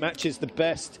shoot. Matches the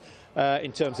best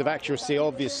in terms of accuracy,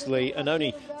 obviously, and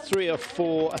only 3 or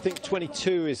 4, I think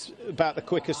 22 is about the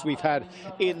quickest we've had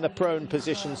in the prone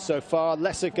position so far.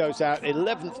 Lesser goes out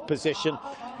 11th position,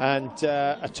 and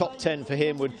a top 10 for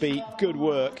him would be good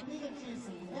work.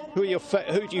 Who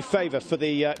do you favour for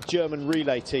the German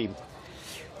relay team?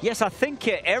 Yes, I think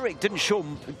Eric didn't show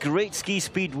great ski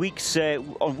speed weeks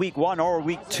on week 1 or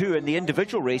week 2 in the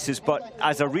individual races, but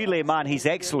as a relay man, he's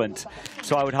excellent.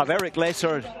 So I would have Eric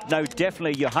Lesser, now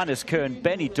definitely Johannes Koen,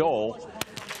 Benny Dahl,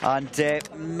 and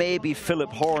maybe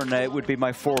Philip Horn would be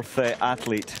my 4th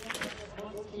athlete.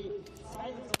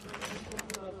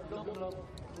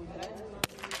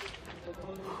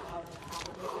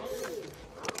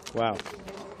 Wow.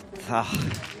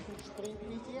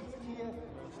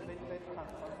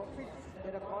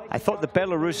 I thought the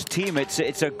Belarus team,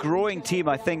 it's a growing team,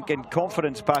 I think, in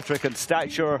confidence, Patrick, and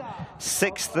stature.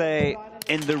 6th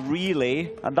in the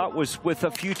relay, and that was with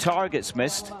a few targets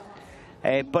missed.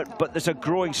 But there's a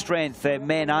growing strength,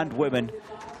 men and women,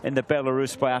 in the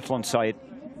Belarus biathlon side.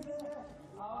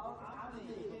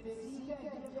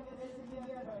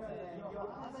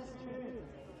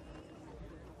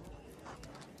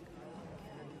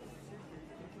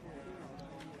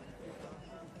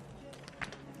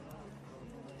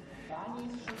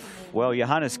 Well,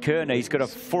 Johannes Koen, he's got a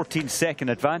 14-second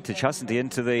advantage, hasn't he,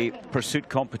 into the pursuit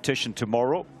competition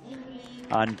tomorrow.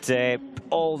 And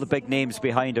all the big names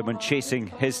behind him and chasing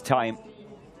his time.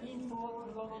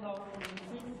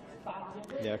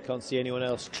 Yeah, I can't see anyone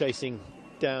else chasing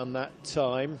down that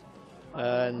time.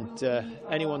 And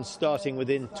anyone starting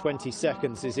within 20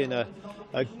 seconds is in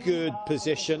a good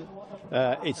position.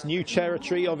 It's new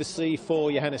territory, obviously,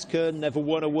 for Johannes Koen. Never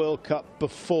won a World Cup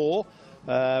before.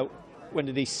 When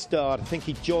did he start? I think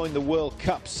he joined the World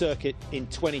Cup circuit in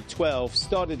 2012,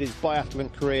 started his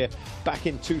biathlon career back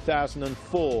in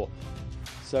 2004.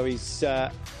 So he's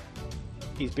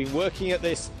been working at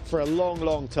this for a long,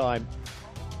 long time.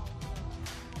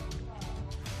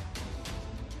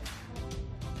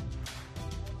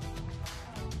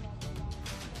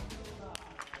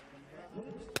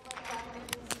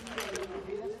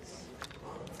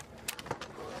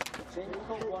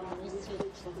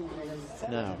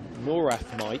 Now,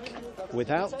 Norath, Mike,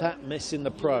 without that miss in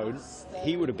the prone,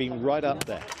 he would have been right up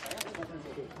there.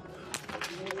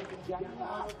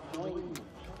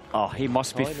 Oh, he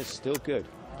must be. Time is still good.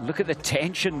 Look at the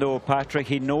tension, though, Patrick.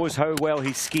 He knows how well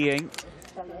he's skiing.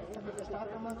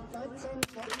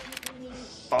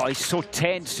 Oh, he's so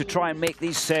tense to try and make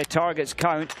these targets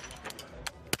count.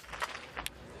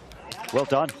 Well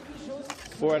done.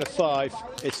 4 out of 5.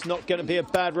 It's not going to be a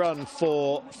bad run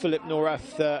for Philip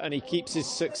Norath, and he keeps his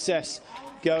success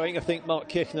going. I think Mark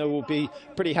Kirchner will be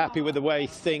pretty happy with the way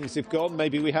things have gone.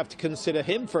 Maybe we have to consider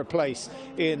him for a place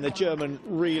in the German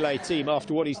relay team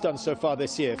after what he's done so far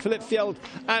this year. Philip Fjeld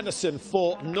Andersen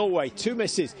for Norway. 2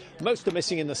 misses. Most are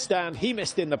missing in the stand. He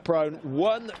missed in the prone.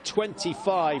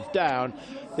 1:25 down.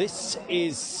 This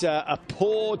is a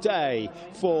poor day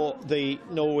for the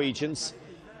Norwegians.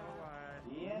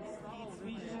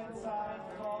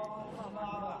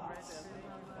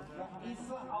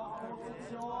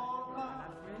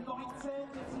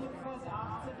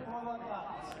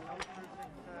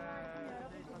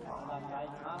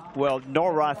 Well,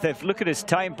 Norath, look at his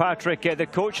time, Patrick. The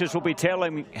coaches will be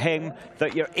telling him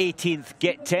that you're 18th,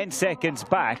 get 10 seconds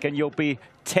back, and you'll be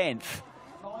 10th.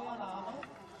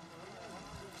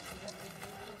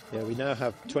 Yeah, we now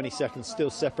have 20 seconds still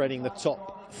separating the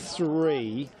top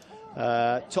 3.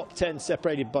 Top 10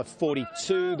 separated by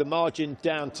 42. The margin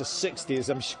down to 60, as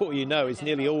I'm sure you know, is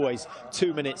nearly always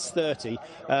 2 minutes 30.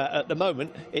 At the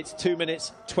moment, it's 2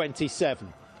 minutes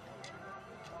 27.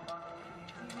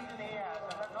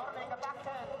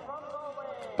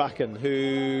 Bakken,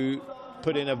 who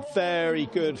put in a very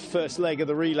good first leg of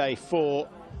the relay for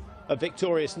a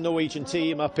victorious Norwegian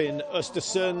team up in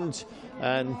Östersund,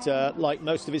 and like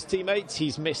most of his teammates,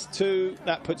 he's missed 2.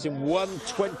 That puts him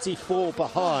 1:24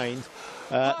 behind.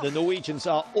 The Norwegians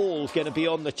are all going to be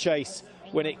on the chase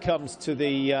when it comes to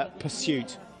the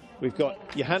pursuit. We've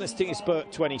got Johannes Tingesbø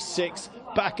at 26,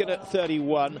 Bakken at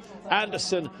 31,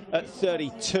 Andersen at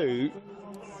 32.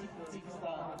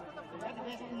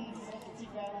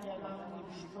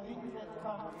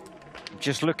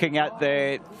 Just looking at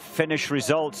the finish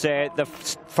results, the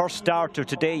first starter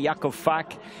today, Jakob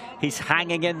Fack, he's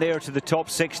hanging in there to the top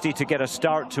 60 to get a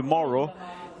start tomorrow,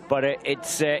 but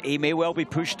he may well be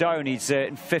pushed down. He's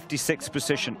in 56th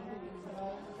position.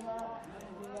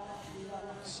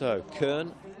 So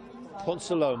Kern,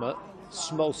 Ponsaloma,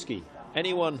 Smolski,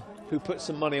 anyone who put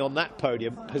some money on that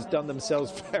podium has done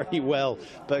themselves very well,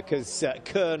 because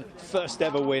Kern, first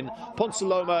ever win.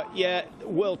 Ponsiloma, yeah,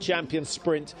 world champion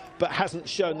sprint, but hasn't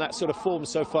shown that sort of form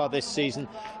so far this season.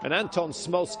 And Anton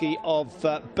Smolsky of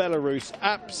Belarus,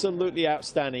 absolutely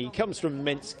outstanding. He comes from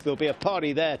Minsk. There'll be a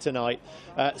party there tonight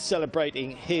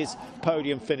celebrating his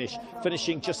podium finish,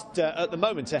 finishing just at the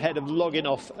moment ahead of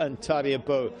Loginov and Tadej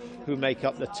Bo, who make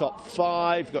up the top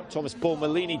 5. We've got Thomas Paul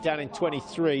Malini down in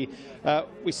 23.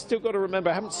 We still got to remember,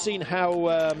 I haven't seen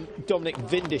how Dominic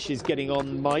Vindish is getting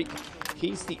on, Mike.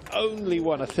 He's the only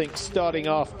one, I think, starting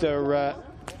after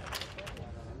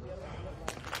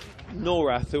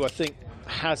Norath, who I think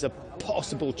has a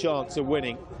possible chance of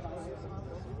winning.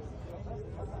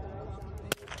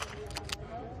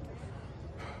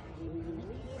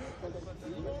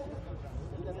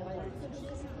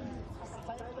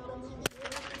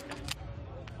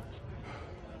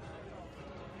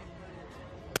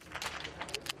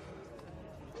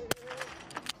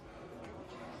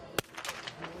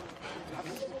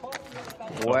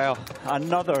 Well,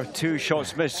 another 2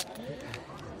 shots missed.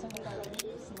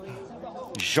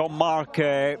 Jean-Marc,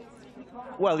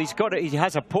 well, he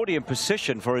has a podium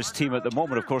position for his team at the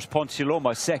moment. Of course,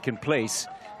 Ponsiloma second place,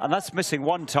 and that's missing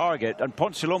 1 target. And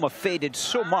Ponsiloma faded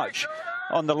so much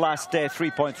on the last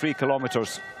 3.3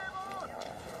 kilometers.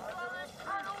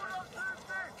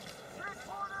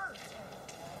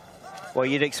 Well,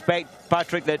 you'd expect,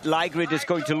 Patrick, that Ligrid is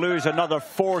going to lose another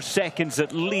 4 seconds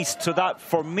at least. So that,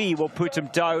 for me, will put him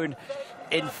down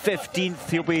in 15th.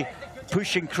 He'll be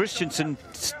pushing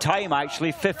Christensen's time,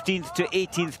 actually, 15th to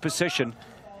 18th position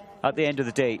at the end of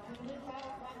the day.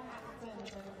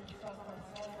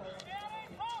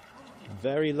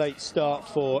 Very late start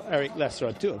for Eric Lesser.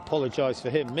 I do apologise for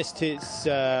him. Missed his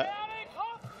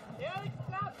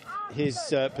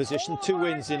position. 2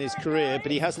 wins in his career, but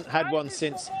he hasn't had one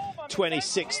since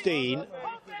 2016.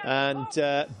 And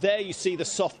there you see the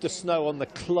softer snow on the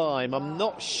climb. I'm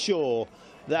not sure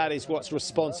that is what's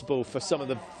responsible for some of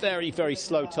the very, very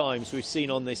slow times we've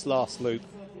seen on this last loop.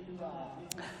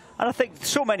 And I think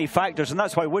so many factors, and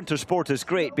that's why winter sport is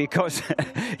great, because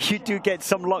you do get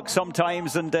some luck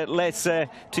sometimes and less to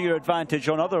your advantage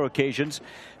on other occasions.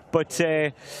 But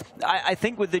I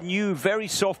think with the new very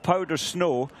soft powder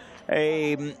snow,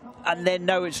 and then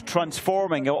now it's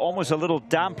transforming, almost a little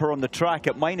damper on the track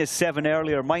at -7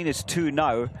 earlier, -2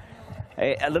 now.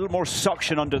 A little more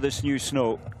suction under this new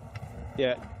snow.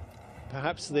 Yeah,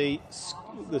 perhaps the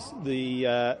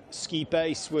ski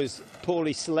base was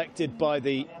poorly selected by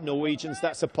the Norwegians.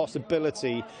 That's a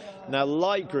possibility. Now,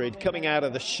 Ligrid, coming out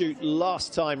of the chute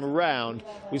last time round,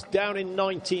 was down in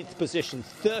 19th position,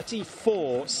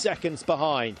 34 seconds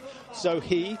behind. So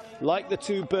he, like the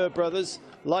 2 Burr brothers,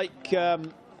 like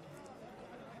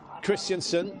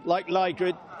Christensen, like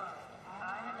Ligrid,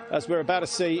 as we're about to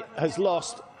see, has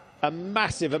lost a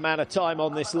massive amount of time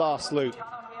on this last loop.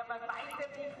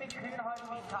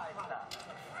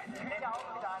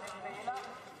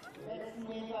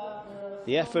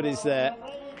 The effort is there,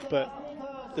 but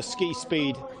the ski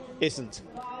speed isn't.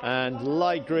 And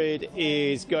Ligrid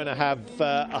is going to have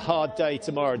a hard day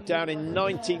tomorrow, down in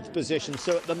 19th position.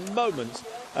 So at the moment,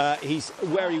 he's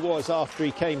where he was after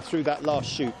he came through that last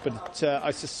chute. But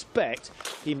I suspect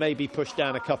he may be pushed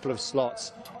down a couple of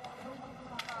slots.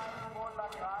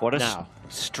 What a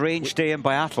strange day in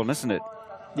biathlon, isn't it?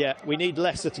 Yeah, we need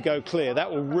Lesser to go clear. That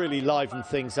will really liven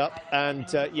things up. And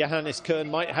Johannes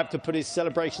Kern might have to put his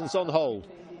celebrations on hold.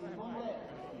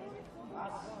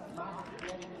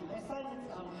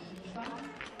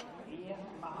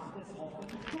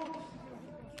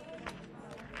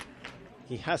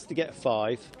 He has to get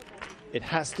 5. It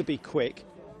has to be quick.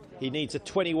 He needs a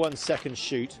 21-second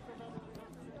shoot.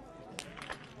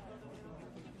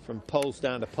 From poles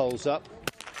down to poles up.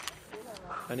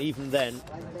 And even then,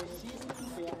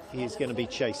 he is going to be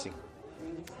chasing.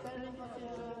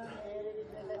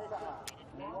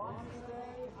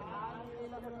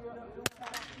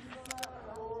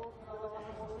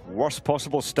 Worst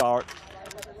possible start.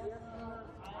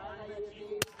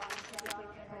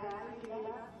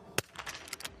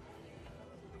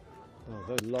 Oh,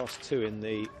 those last 2 in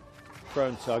the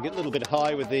prone target. A little bit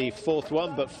high with the 4th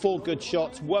one, but 4 good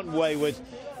shots, 1 wayward,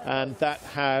 and that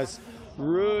has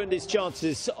ruined his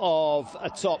chances of a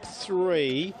top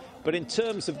 3. But in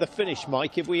terms of the finish,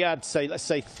 Mike, if we add, say, let's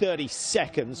say 30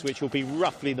 seconds, which will be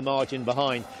roughly the margin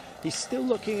behind, he's still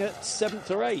looking at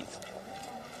 7th or 8th.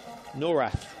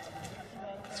 Norath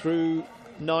through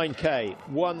 9K,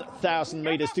 1,000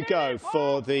 metres to go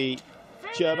for the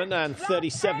German, and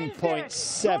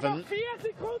 37.7.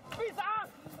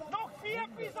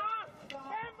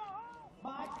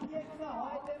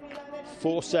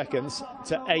 4 seconds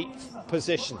to 8th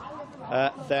position.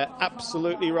 They're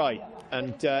absolutely right.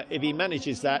 And if he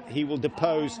manages that, he will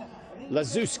depose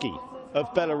Lazuski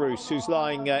of Belarus, who's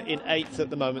lying in 8th at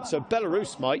the moment. So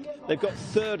Belarus, Mike, they've got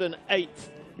 3rd and 8th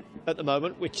at the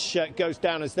moment, which goes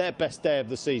down as their best day of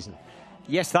the season.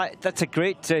 Yes, that's a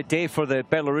great day for the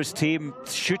Belarus team.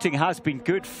 Shooting has been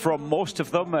good from most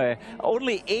of them.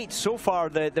 Only 8 so far,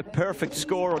 the perfect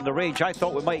score on the range. I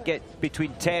thought we might get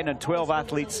between 10 and 12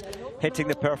 athletes hitting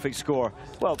the perfect score.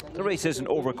 Well, the race isn't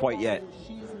over quite yet.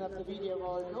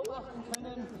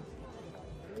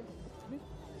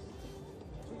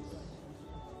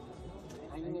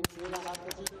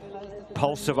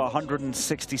 Pulse of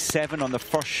 167 on the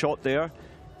first shot there.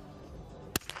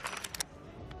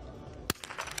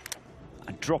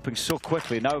 And dropping so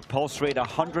quickly now, pulse rate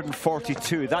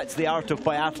 142. That's the art of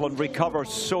biathlon, recover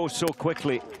so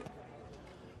quickly.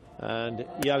 And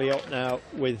Yaliot now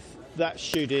with that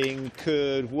shooting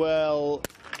could well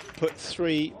put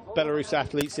 3 Belarus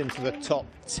athletes into the top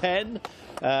 10.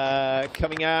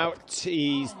 Coming out,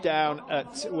 he's down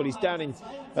at, well, he's down in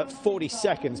at 40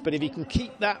 seconds, but if he can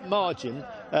keep that margin,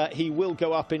 he will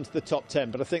go up into the top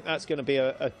 10. But I think that's going to be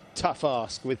a tough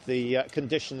ask with the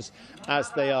conditions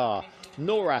as they are.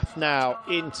 Norath now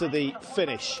into the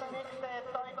finish.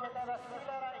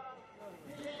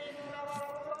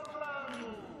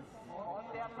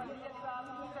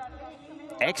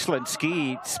 Excellent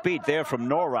ski speed there from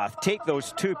Norath. Take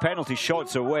those 2 penalty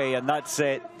shots away, and that's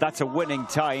a winning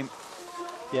time.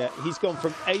 Yeah, he's gone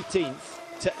from 18th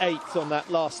to 8th on that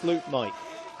last loop, Mike.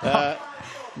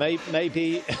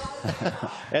 Maybe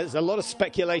there's a lot of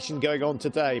speculation going on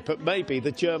today, but maybe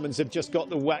the Germans have just got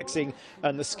the waxing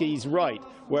and the skis right,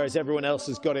 whereas everyone else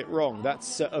has got it wrong.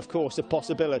 That's, of course, a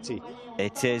possibility.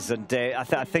 It is, and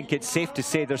I think it's safe to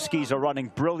say their skis are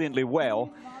running brilliantly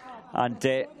well,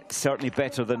 and certainly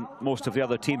better than most of the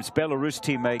other teams. Belarus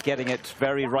team getting it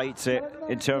very right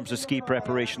in terms of ski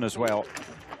preparation as well.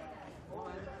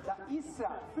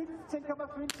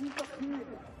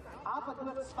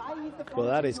 Well,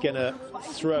 that is going to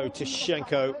throw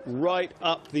Tishenko right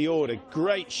up the order.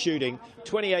 Great shooting,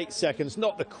 28 seconds,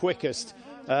 not the quickest.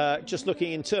 Just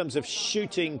looking in terms of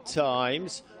shooting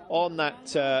times on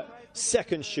that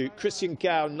second shoot, Christian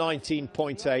Gau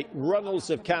 19.8, Runnels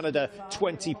of Canada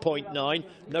 20.9,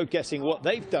 no guessing what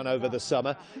they've done over the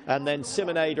summer, and then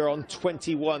Simonader on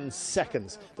 21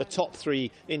 seconds, the top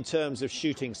 3 in terms of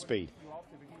shooting speed.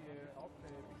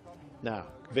 Now,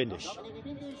 Vindish,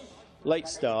 late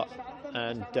start,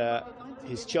 and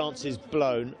his chances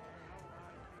blown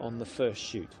on the first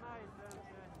shoot.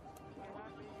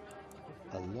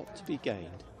 A lot to be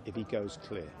gained if he goes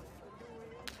clear.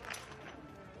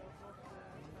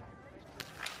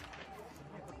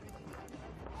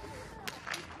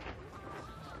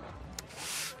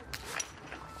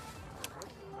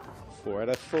 Four out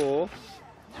of 4.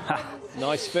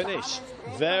 Nice finish.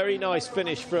 Very nice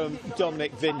finish from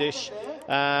Dominic Vindish.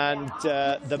 And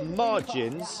the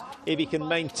margins, if he can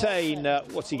maintain,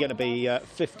 what's he going to be,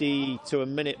 50 to a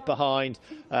minute behind,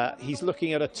 he's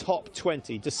looking at a top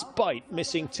 20, despite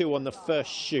missing 2 on the first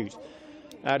shoot.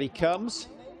 Out he comes.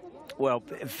 Well,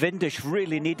 Vindish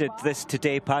really needed this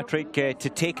today, Patrick, to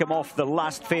take him off the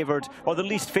last favoured, or the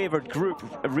least favoured group,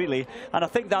 really. And I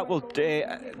think that will,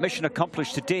 mission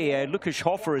accomplished today. Lukas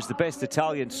Hofer is the best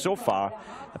Italian so far,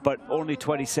 but only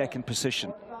 22nd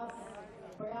position.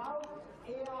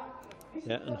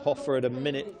 Yeah, and Hofer at a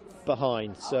minute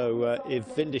behind. So if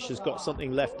Vindish has got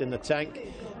something left in the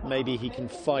tank, maybe he can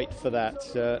fight for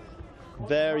that.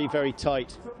 Very, very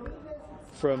tight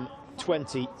from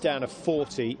 20 down to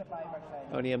 40.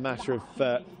 Only a matter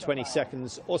of 20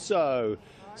 seconds or so.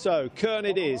 So Kern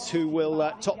it is who will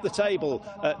top the table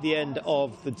at the end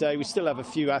of the day. We still have a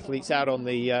few athletes out on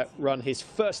the run. His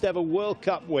first ever World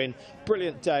Cup win.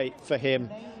 Brilliant day for him.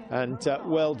 And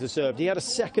well deserved. He had a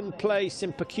 2nd place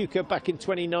in Pachuca back in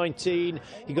 2019.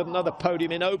 He got another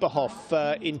podium in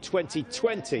Oberhof in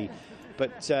 2020.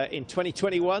 But in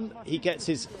 2021, he gets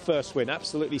his first win.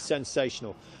 Absolutely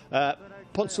sensational.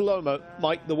 Ponzalomo,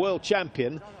 Mike, the world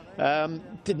champion,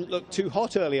 didn't look too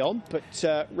hot early on,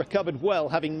 but recovered well,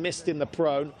 having missed in the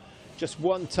prone. Just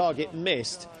 1 target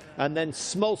missed. And then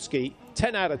Smolsky,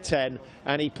 10 out of 10,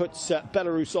 and he puts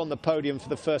Belarus on the podium for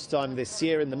the first time this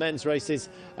year in the men's races,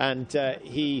 and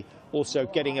he also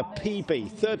getting a PB,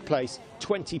 3rd place,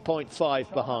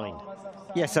 20.5 behind.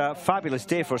 Yes, a fabulous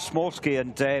day for Smolsky,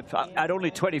 and at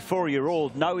only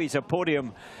 24-year-old, now he's a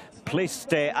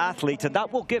podium-placed athlete, and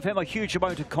that will give him a huge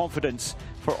amount of confidence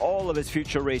for all of his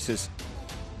future races.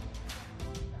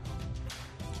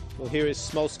 Well, here is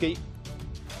Smolsky.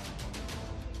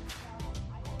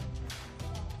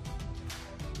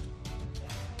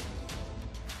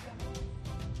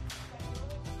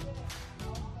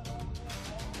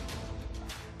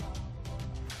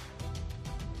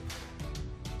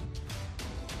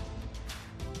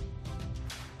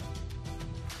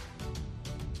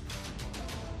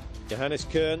 Johannes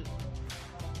Kuhn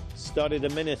started a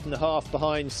minute and a half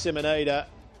behind Simoneda.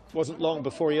 Wasn't long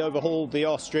before he overhauled the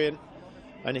Austrian,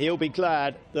 and he'll be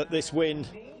glad that this wind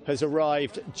has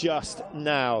arrived just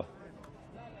now.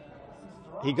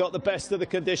 He got the best of the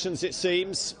conditions, it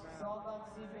seems.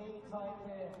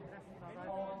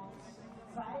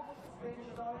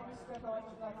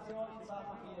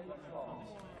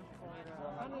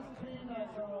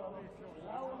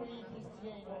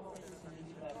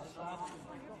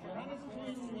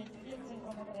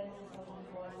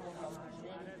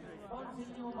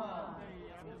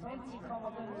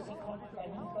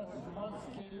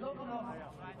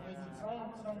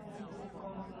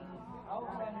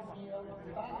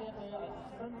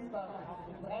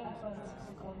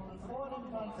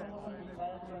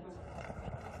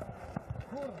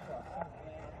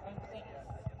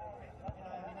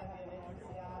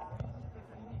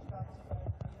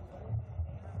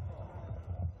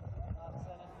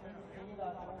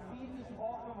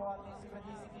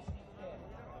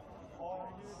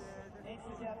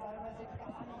 Nächstes Jahr teilweise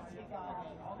gar nichts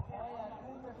gegangen. Auch heuer ein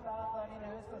guter Start an in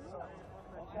Östersund.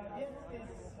 Und da wird das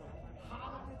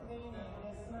harte Training,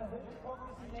 das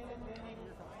hochprofessionelle Training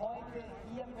heute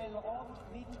hier belohnt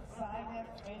mit seinem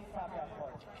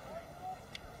Weltcup-Erfolg.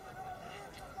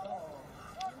 So,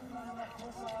 nach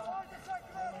Kussa,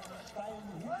 einen steilen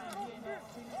Hügel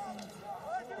hier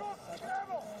in Hochfilzen.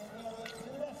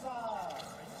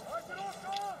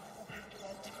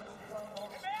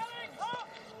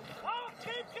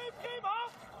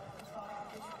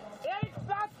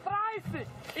 Platz 30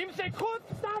 im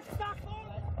Sekundentakt nach vorne.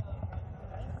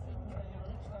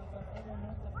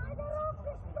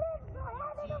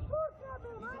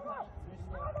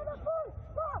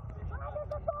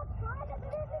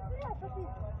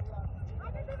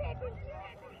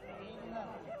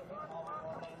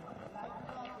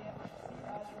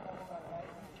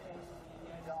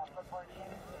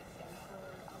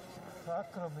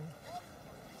 Sacrament.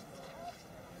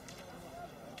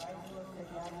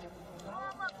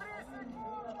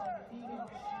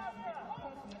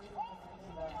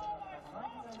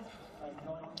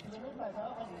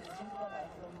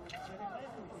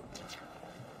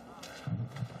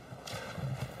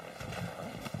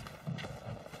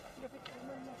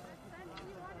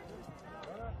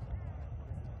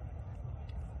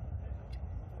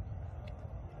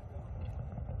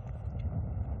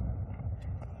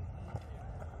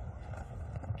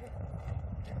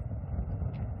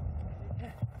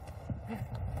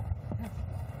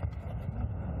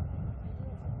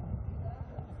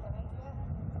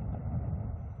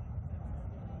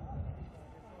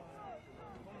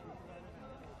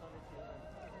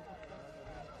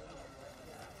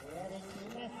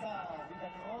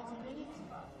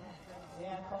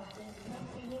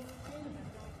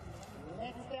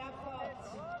 Letzte Abfahrt.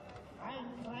 Ein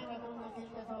kleiner Runde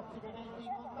gilt es noch zu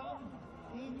bewältigen und dann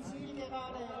die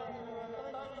Zielgerade.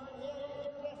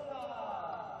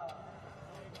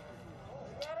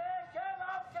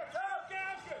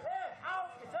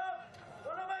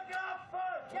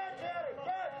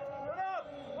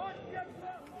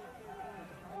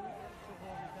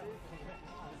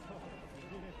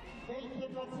 Welche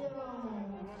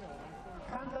Platzierung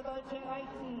kann der Deutsche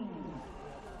erreichen?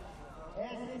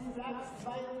 Es ist Platz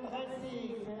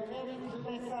 32 für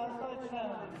Wechselmesser aus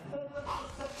Deutschland.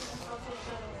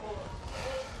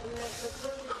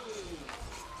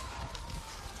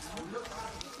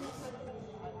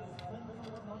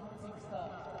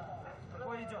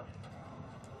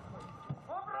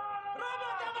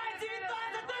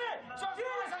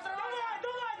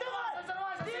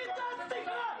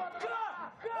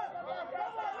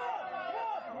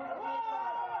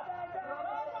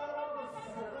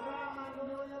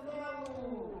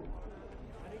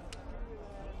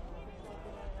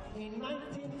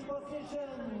 19th position.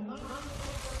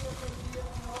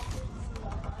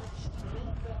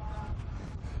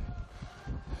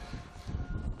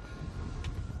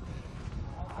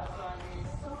 Also eine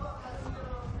super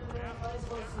Platzierung für den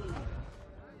Weißwurzel.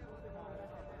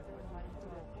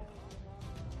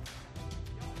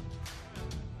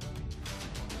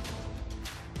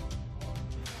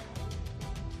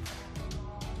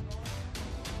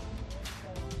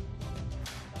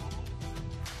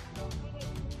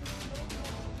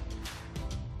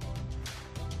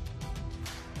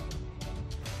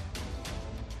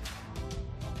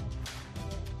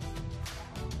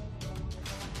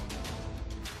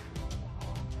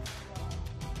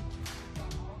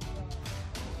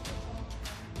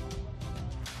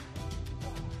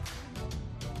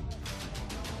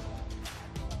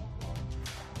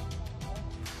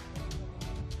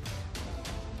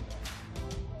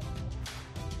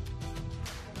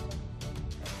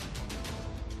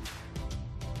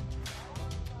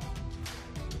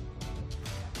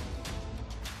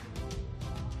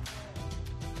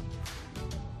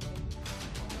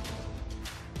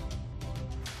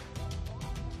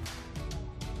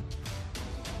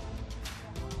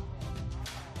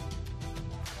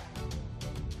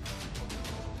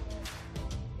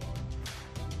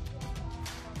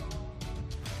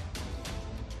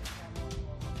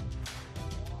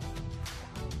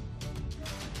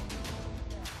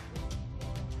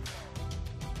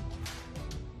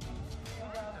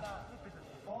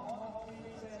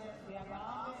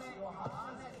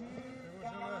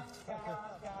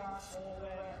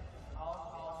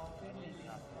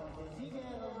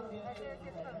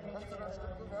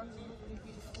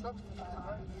 Stop.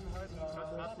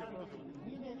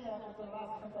 Immediately after the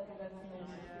last competitive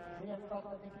finish, we have got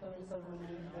the victory ceremony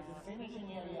in the finishing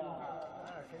area.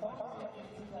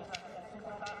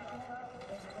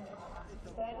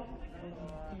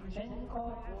 Tichenko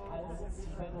als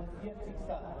 47.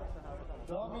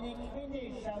 Dominik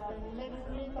Quindisch auf den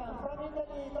letzten Metern von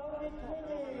Italy. Dominik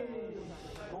Quindisch.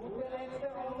 Gute letzte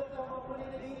Runde von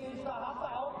Dominik Quindisch. Da hat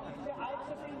er auch nicht mehr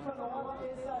allzu viel verloren.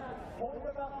 Deshalb holt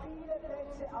er noch viele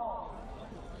Plätze auf.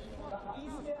 Da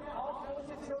ist er auf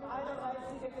Position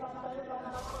 31 gekommen. Eine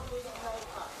Landesvertretung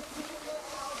Leiter.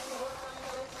 Holt er in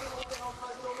der letzten Runde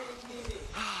nochmal Dominik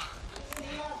Quindisch.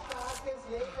 Sehr starkes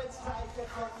Lebenszeichen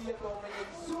von dir, Dominik.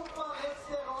 Super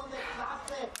letzte Runde,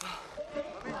 klasse.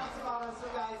 Platz war es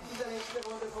sogar in dieser letzten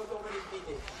Runde von Dominik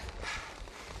Quindisch.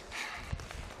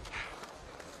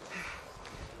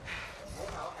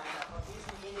 Und auch einer von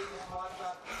diesenjenigen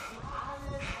Sportlern, die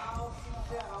alles aus sich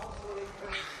herausholen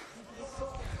können, die so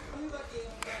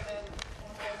übergehen können.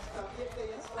 Und da wird er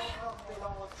jetzt doch noch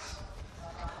belohnt.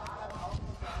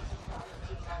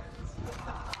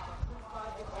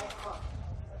 Fünfmal getroffen.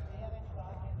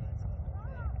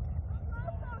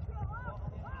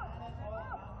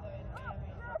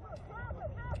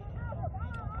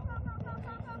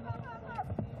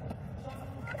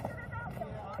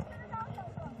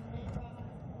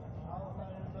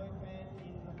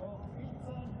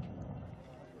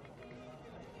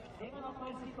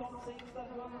 Die Top 6 der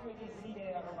Turm für die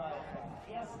Siegererweiter.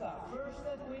 Erster, first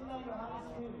winner Johannes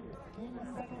Kühl. In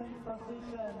second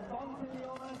position,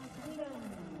 Bonfiliones Sweden.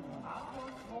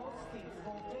 Anton Wolski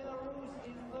from Belarus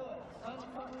in third.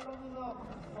 Anton Lominov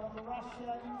from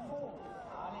Russia in fourth.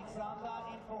 Alexander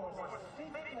in fourth.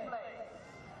 Fifth place.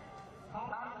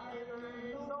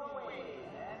 Hungary, Norway.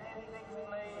 And sixth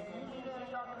place,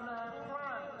 Niederlande,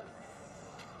 France.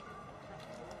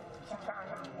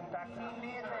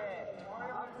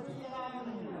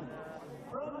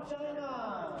 From China,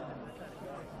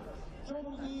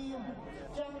 Chunyi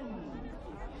Zhang.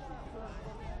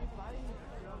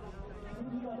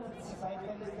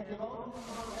 Zweitletzte gewonnen.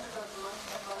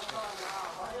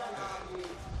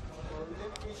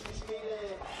 Olympischen Spiele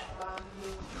waren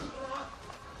in China.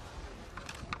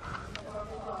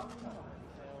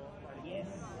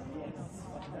 Yes.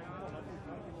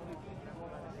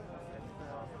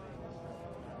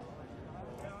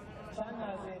 China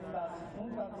sind das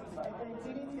 102.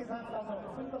 Ziel insgesamt, also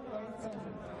 113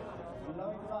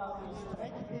 Läufer auf die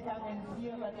Strecke gegangen.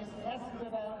 Hier bei diesem ersten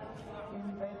Bewerb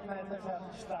im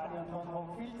Weltmeisterschaftsstadion von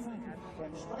Hochfilzen,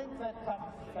 dem Sprintwettkampf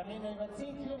der Männer über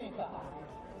 10 Kilometer.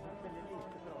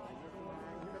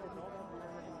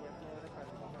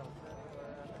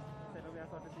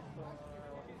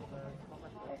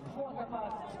 At quarter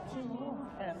past 2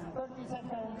 and 30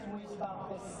 seconds, we start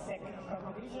the second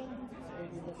competition.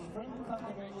 It's the sprint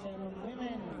competition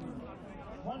women.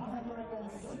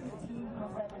 116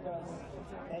 competitors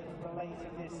take place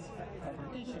in this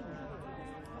competition.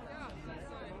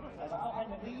 Also auch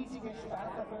eine riesige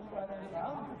Starterfeld bei den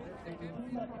Frauen mit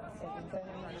 116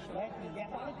 Strecken. Wer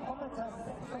alle kommen zur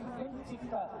 56.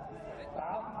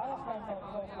 darf auch beim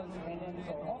Hochfilzenrennen,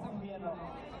 so hoffen wir noch,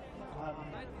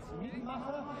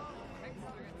 Mitmacher.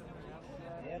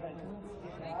 Der durfte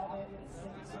gerade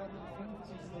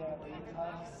 56.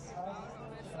 Weltmeister.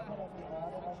 Schauen wir da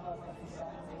gerade nochmal auf die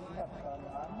Gesamtweltcup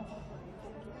an.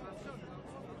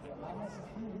 Johannes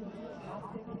Kühl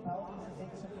hatte genau diese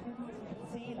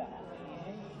 56 Zähler.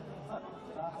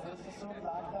 Nach Saison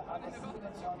lag er an der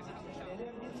 27. Stelle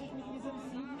und wird sich mit diesem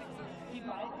Sieg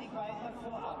gewaltig weiter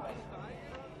vorarbeiten.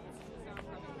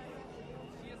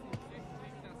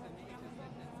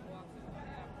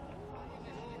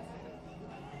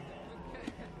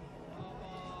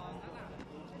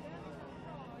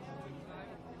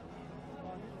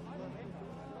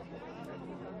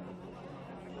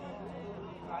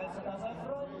 Also das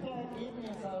erfreuliche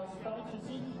Ergebnis aus deutscher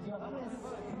Sicht. Johannes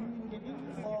Kühl gewinnt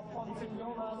vor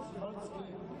Bonfiliones Wolski,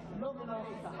 Loginov,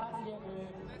 Hadjevö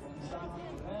und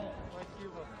Jean-Pierre.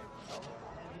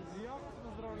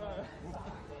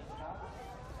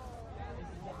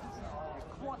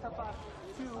 Quarter past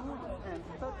 2 and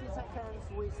 30 seconds,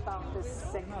 we start the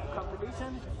second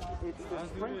competition. It's the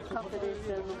sprint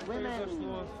competition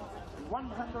women.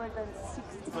 160.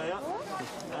 Der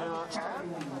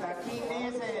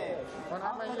Chinese, auf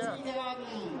der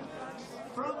Zielgeraden,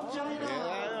 from China.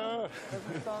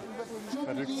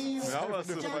 Ja, was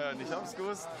du vorher nicht, hab's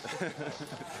gewusst.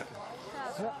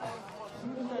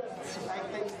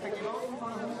 Zweitletzter gewonnen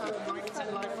von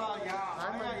 119 Läufer,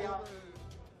 ja.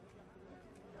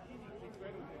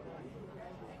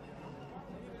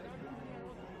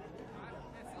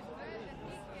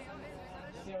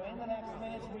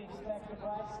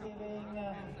 giving.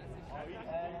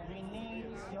 And we need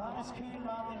Johannes Kühn,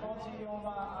 Martin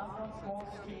Boziljova, Anton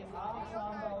Smolski,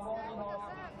 Alexander Volkov,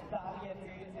 Daria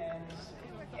Kühn, and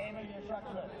Emilie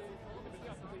Schackler.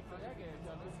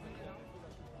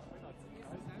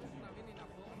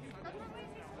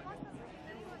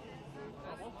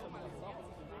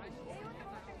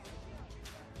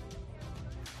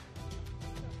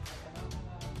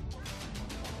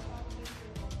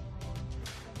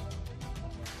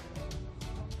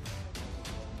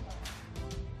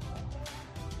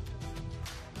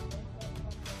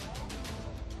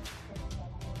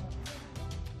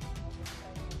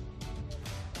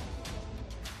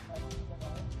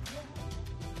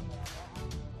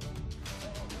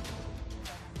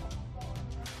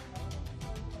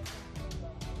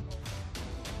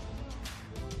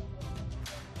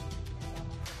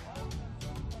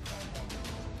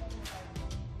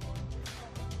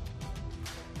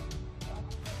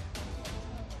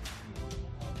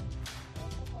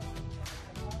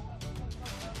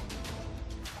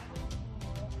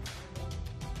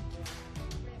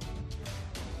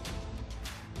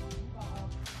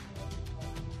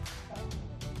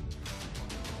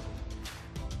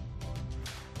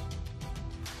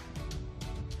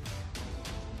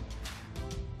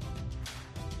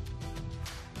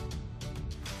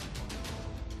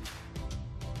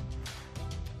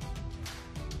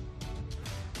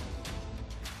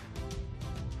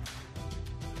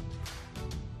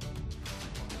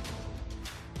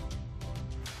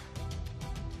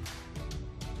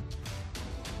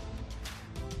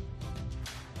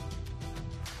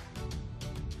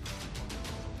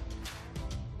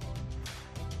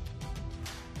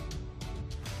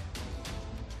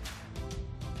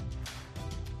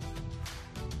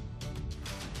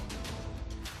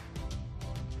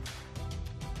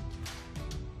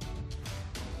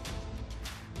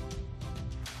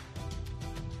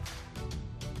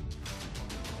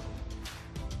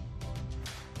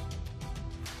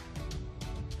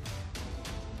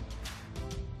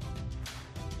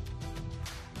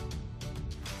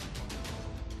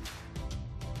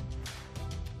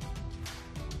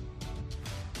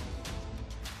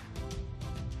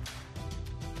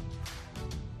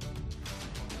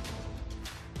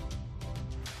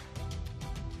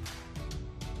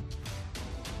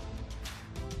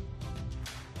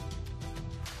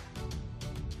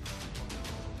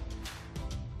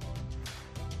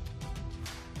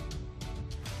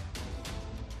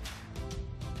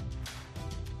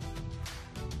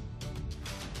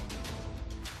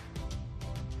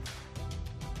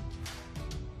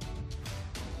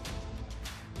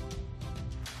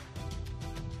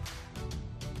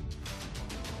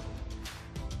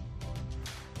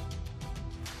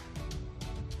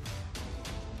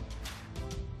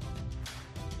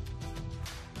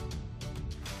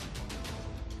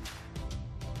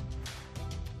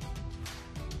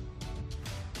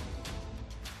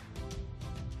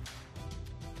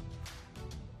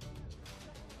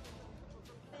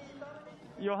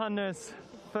 Johannes,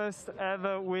 first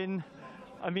ever win.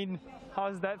 I mean,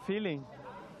 how's that feeling?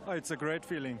 Oh, it's a great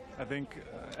feeling. I think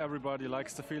everybody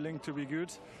likes the feeling to be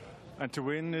good. And to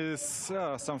win is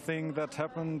something that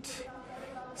happened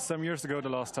some years ago the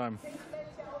last time.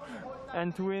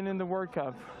 And to win in the World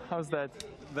Cup, how's that?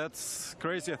 That's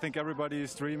crazy. I think everybody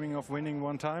is dreaming of winning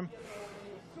one time.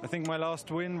 I think my last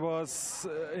win was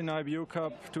in IBU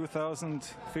Cup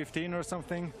 2015 or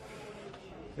something.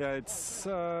 Yeah, it's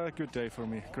a good day for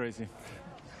me. Crazy.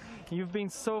 You've been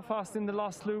so fast in the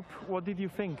last loop. What did you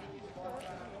think?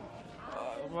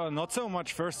 Well, not so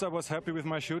much. First, I was happy with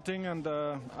my shooting, and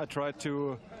I tried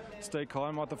to stay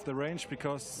calm out of the range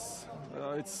because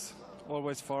it's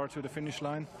always far to the finish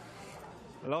line.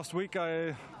 Last week,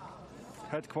 I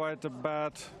had quite a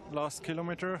bad last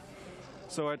kilometer,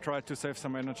 so I tried to save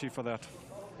some energy for that.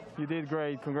 You did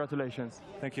great. Congratulations.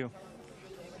 Thank you.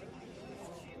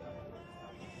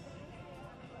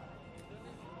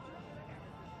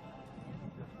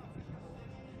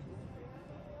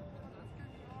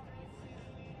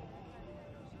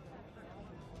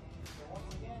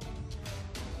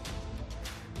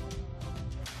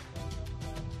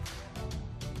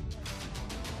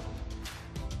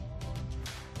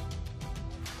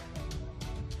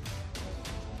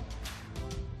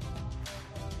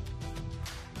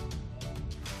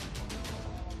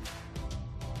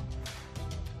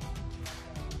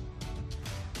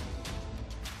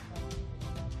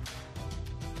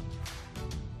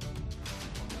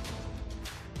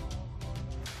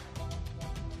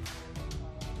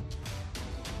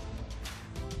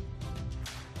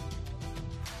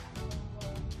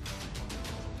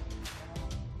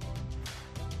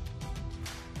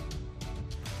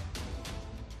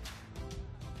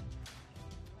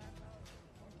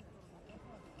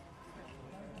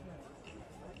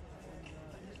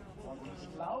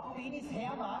 Dennis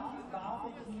Herrmann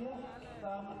wartet hier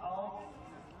dann auf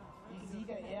die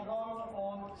Siegerehrung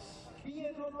und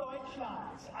Biathlon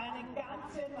Deutschland, eine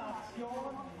ganze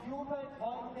Nation jubelt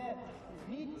heute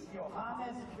mit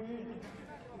Johannes Kühn.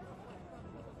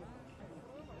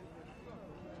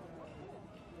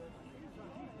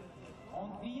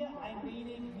 Und wir ein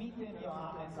wenig mit dem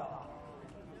Johannes auch.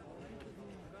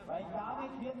 Weil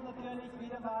damit wird natürlich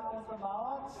wieder mal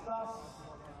untermauert, dass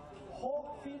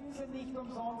Hochfilzen nicht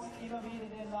umsonst immer wieder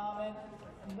den Namen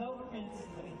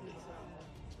No-Filzen trägt.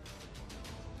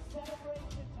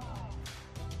 Celebration time.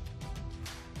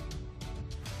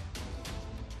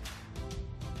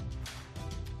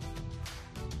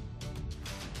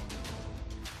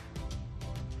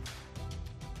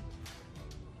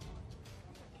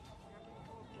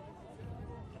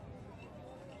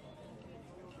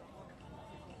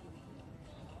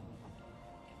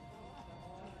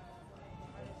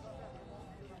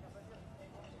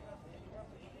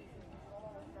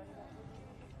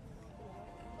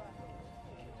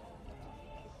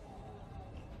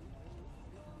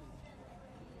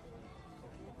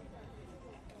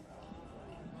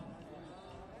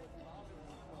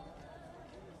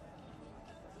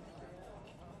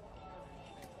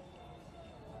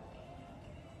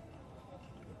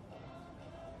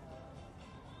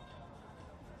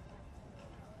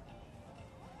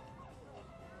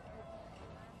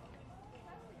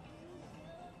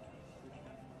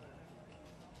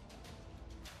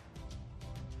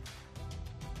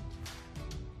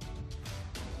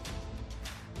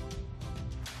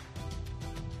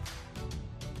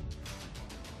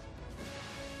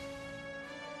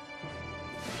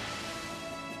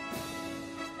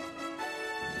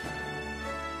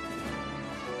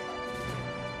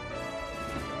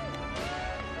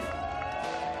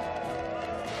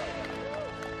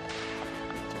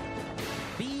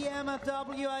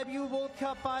 WIBU World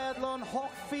Cup Biathlon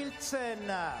Hochfilzen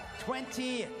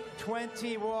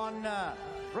 2021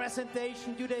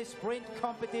 presentation to the sprint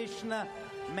competition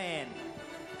men.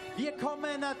 Wir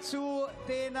kommen zu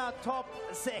den Top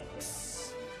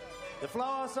 6. The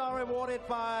flowers are awarded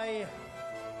by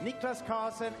Niklas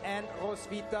Carlsen and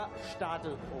Roswitha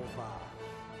Stadelhofer.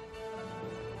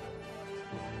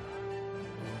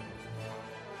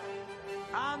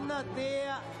 An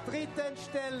der dritten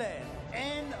Stelle,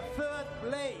 in third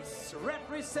place,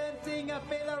 representing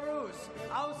Belarus,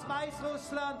 aus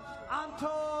Weißrussland,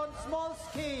 Anton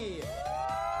Smolski.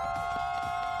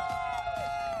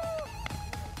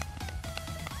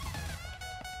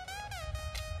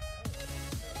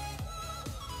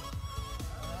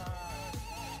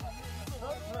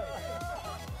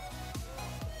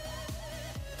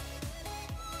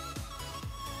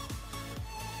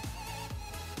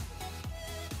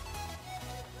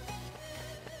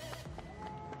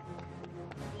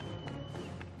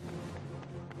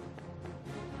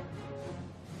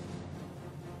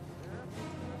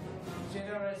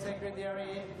 General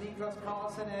Secretary Niklas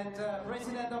Carlsen and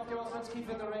President of the Austrian Ski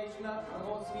Federation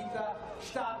Roswitha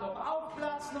Stadlob. Auf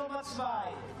Platz Nummer 2,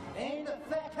 in the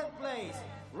second place,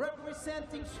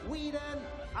 representing Sweden,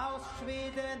 aus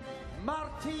Schweden,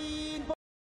 Martin.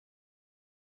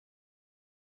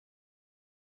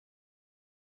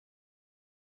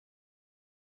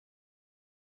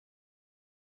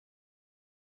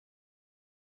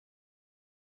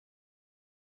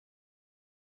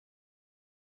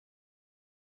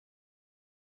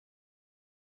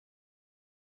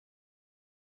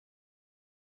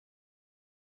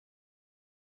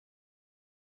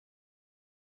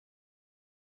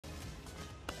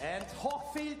 And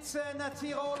Hochfilzen,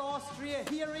 Tirol, Austria,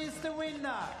 here is the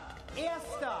winner.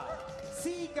 Erster,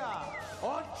 Sieger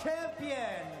und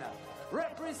Champion,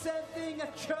 representing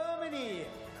Germany,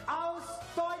 aus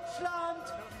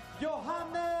Deutschland,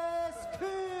 Johannes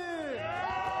Kühn.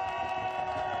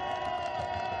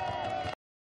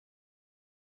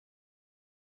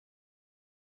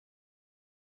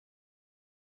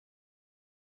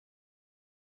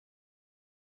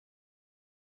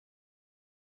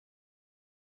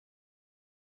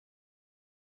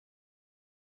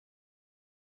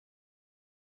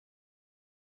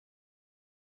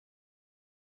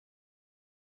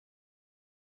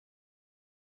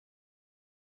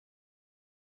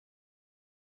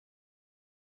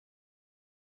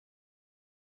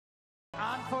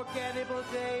 Unforgettable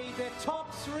day, the top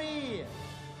 3.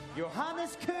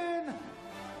 Johannes Kühn,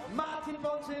 Martin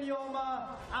Bonsignoma,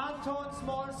 Anton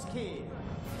Smolski.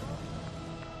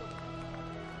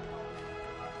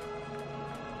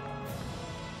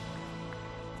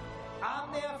 an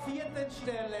der 4.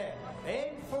 Stelle.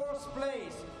 In 4th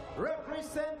place,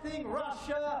 representing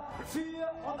Russia,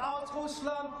 für und aus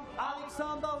Russland,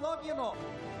 Alexander Logyanov.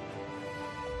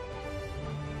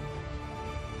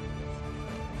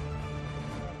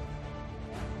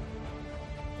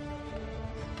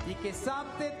 Die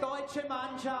gesamte deutsche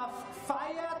Mannschaft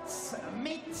feiert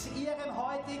mit ihrem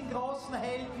heutigen großen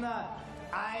Helden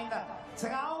ein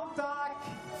Traumtag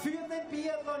für den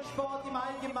Biathlonsport im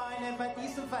Allgemeinen bei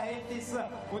diesen Verhältnissen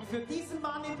und für diesen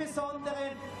Mann im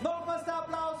Besonderen. Nochmals der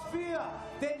Applaus für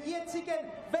den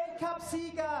jetzigen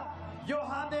Weltcupsieger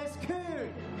Johannes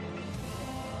Kühn.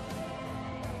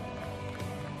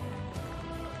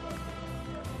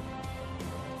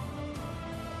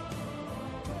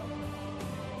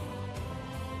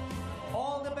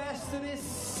 All the best to these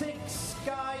 6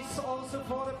 guys also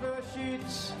for the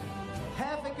pursuit.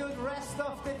 Have a good rest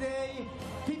of the day.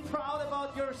 Be proud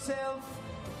about yourself.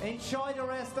 Enjoy the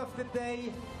rest of the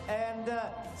day and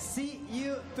see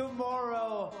you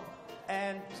tomorrow.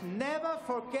 And never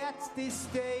forget this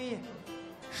day.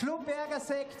 Schlumberger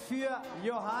Sekt für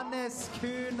Johannes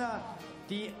Kühn.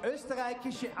 Die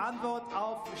österreichische Antwort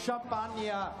auf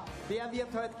Champagner, der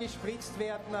wird heute gespritzt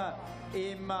werden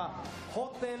im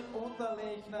Hotel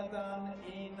Unterlechner dann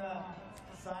in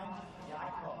St.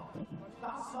 Jakob.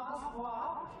 Das war's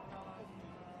vorab.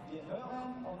 Wir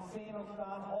hören und sehen uns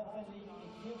dann hoffentlich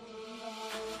in 4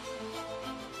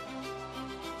 Stunden.